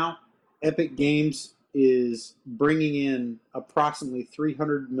 Right now, Epic Games is bringing in approximately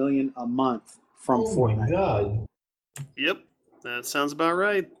 $300 million a month from Fortnite. My God. Yep, that sounds about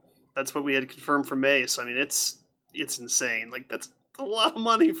right. That's what we had confirmed for May. So I mean, it's insane. Like, that's a lot of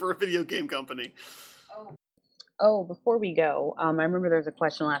money for a video game company. Oh, before we go, I remember there was a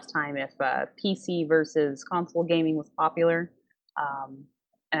question last time if PC versus console gaming was popular,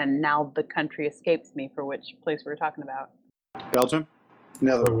 and now the country escapes me for which place we were talking about. Belgium?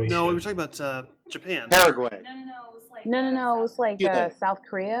 No, we were talking about Japan. Paraguay. No, it was like Cuba. South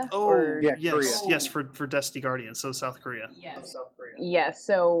Korea. Oh, or... yeah, yes, Korea. yes, for Destiny Guardian, so South Korea. Yes. South Korea. Yeah,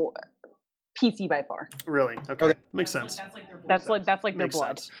 so PC by far. Really? Okay. Makes sense. That's like their Makes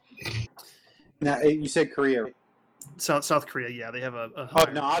blood. sense. Now, you said Korea. South Korea, yeah, they have a Oh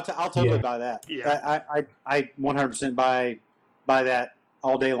no, I'll totally buy that. Yeah. I 100% buy that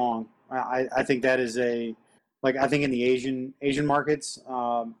all day long. I think that is I think in the Asian markets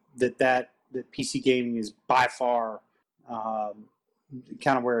that PC gaming is by far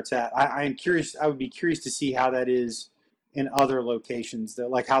kind of where it's at. I'm curious. I would be curious to see how that is in other locations.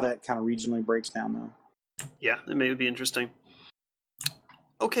 How that kind of regionally breaks down though. Yeah, it may be interesting.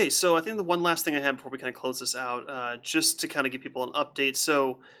 Okay, so I think the one last thing I had before we kind of close this out, just to kind of give people an update.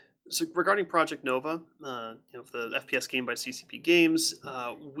 So regarding Project Nova, the FPS game by CCP Games,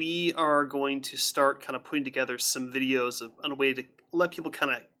 we are going to start kind of putting together some videos on a way to let people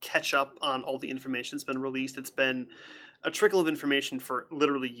kind of catch up on all the information that's been released. It's been a trickle of information for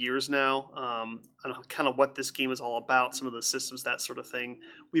literally years now, on kind of what this game is all about, some of the systems, that sort of thing.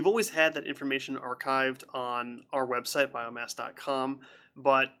 We've always had that information archived on our website, biomass.com,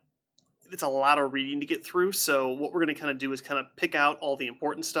 but it's a lot of reading to get through. So what we're going to kind of do is kind of pick out all the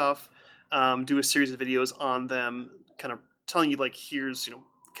important stuff, do a series of videos on them, kind of telling you here's,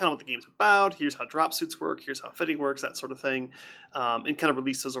 kind of what the game's about, here's how drop suits work, here's how fitting works, that sort of thing, and kind of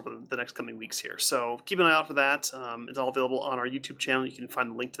release those over the next coming weeks here. So keep an eye out for that. It's all available on our YouTube channel. You can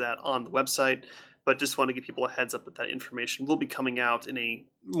find the link to that on the website, but just want to give people a heads up that information will be coming out in a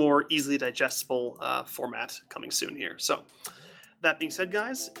more easily digestible format coming soon here. So that being said,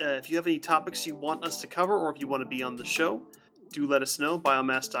 guys, if you have any topics you want us to cover, or if you want to be on the show, do let us know.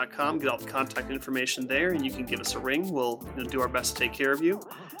 Biomass.com. Get all the contact information there, and you can give us a ring. We'll do our best to take care of you.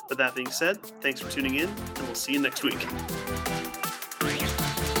 But that being said, thanks for tuning in, and we'll see you next week.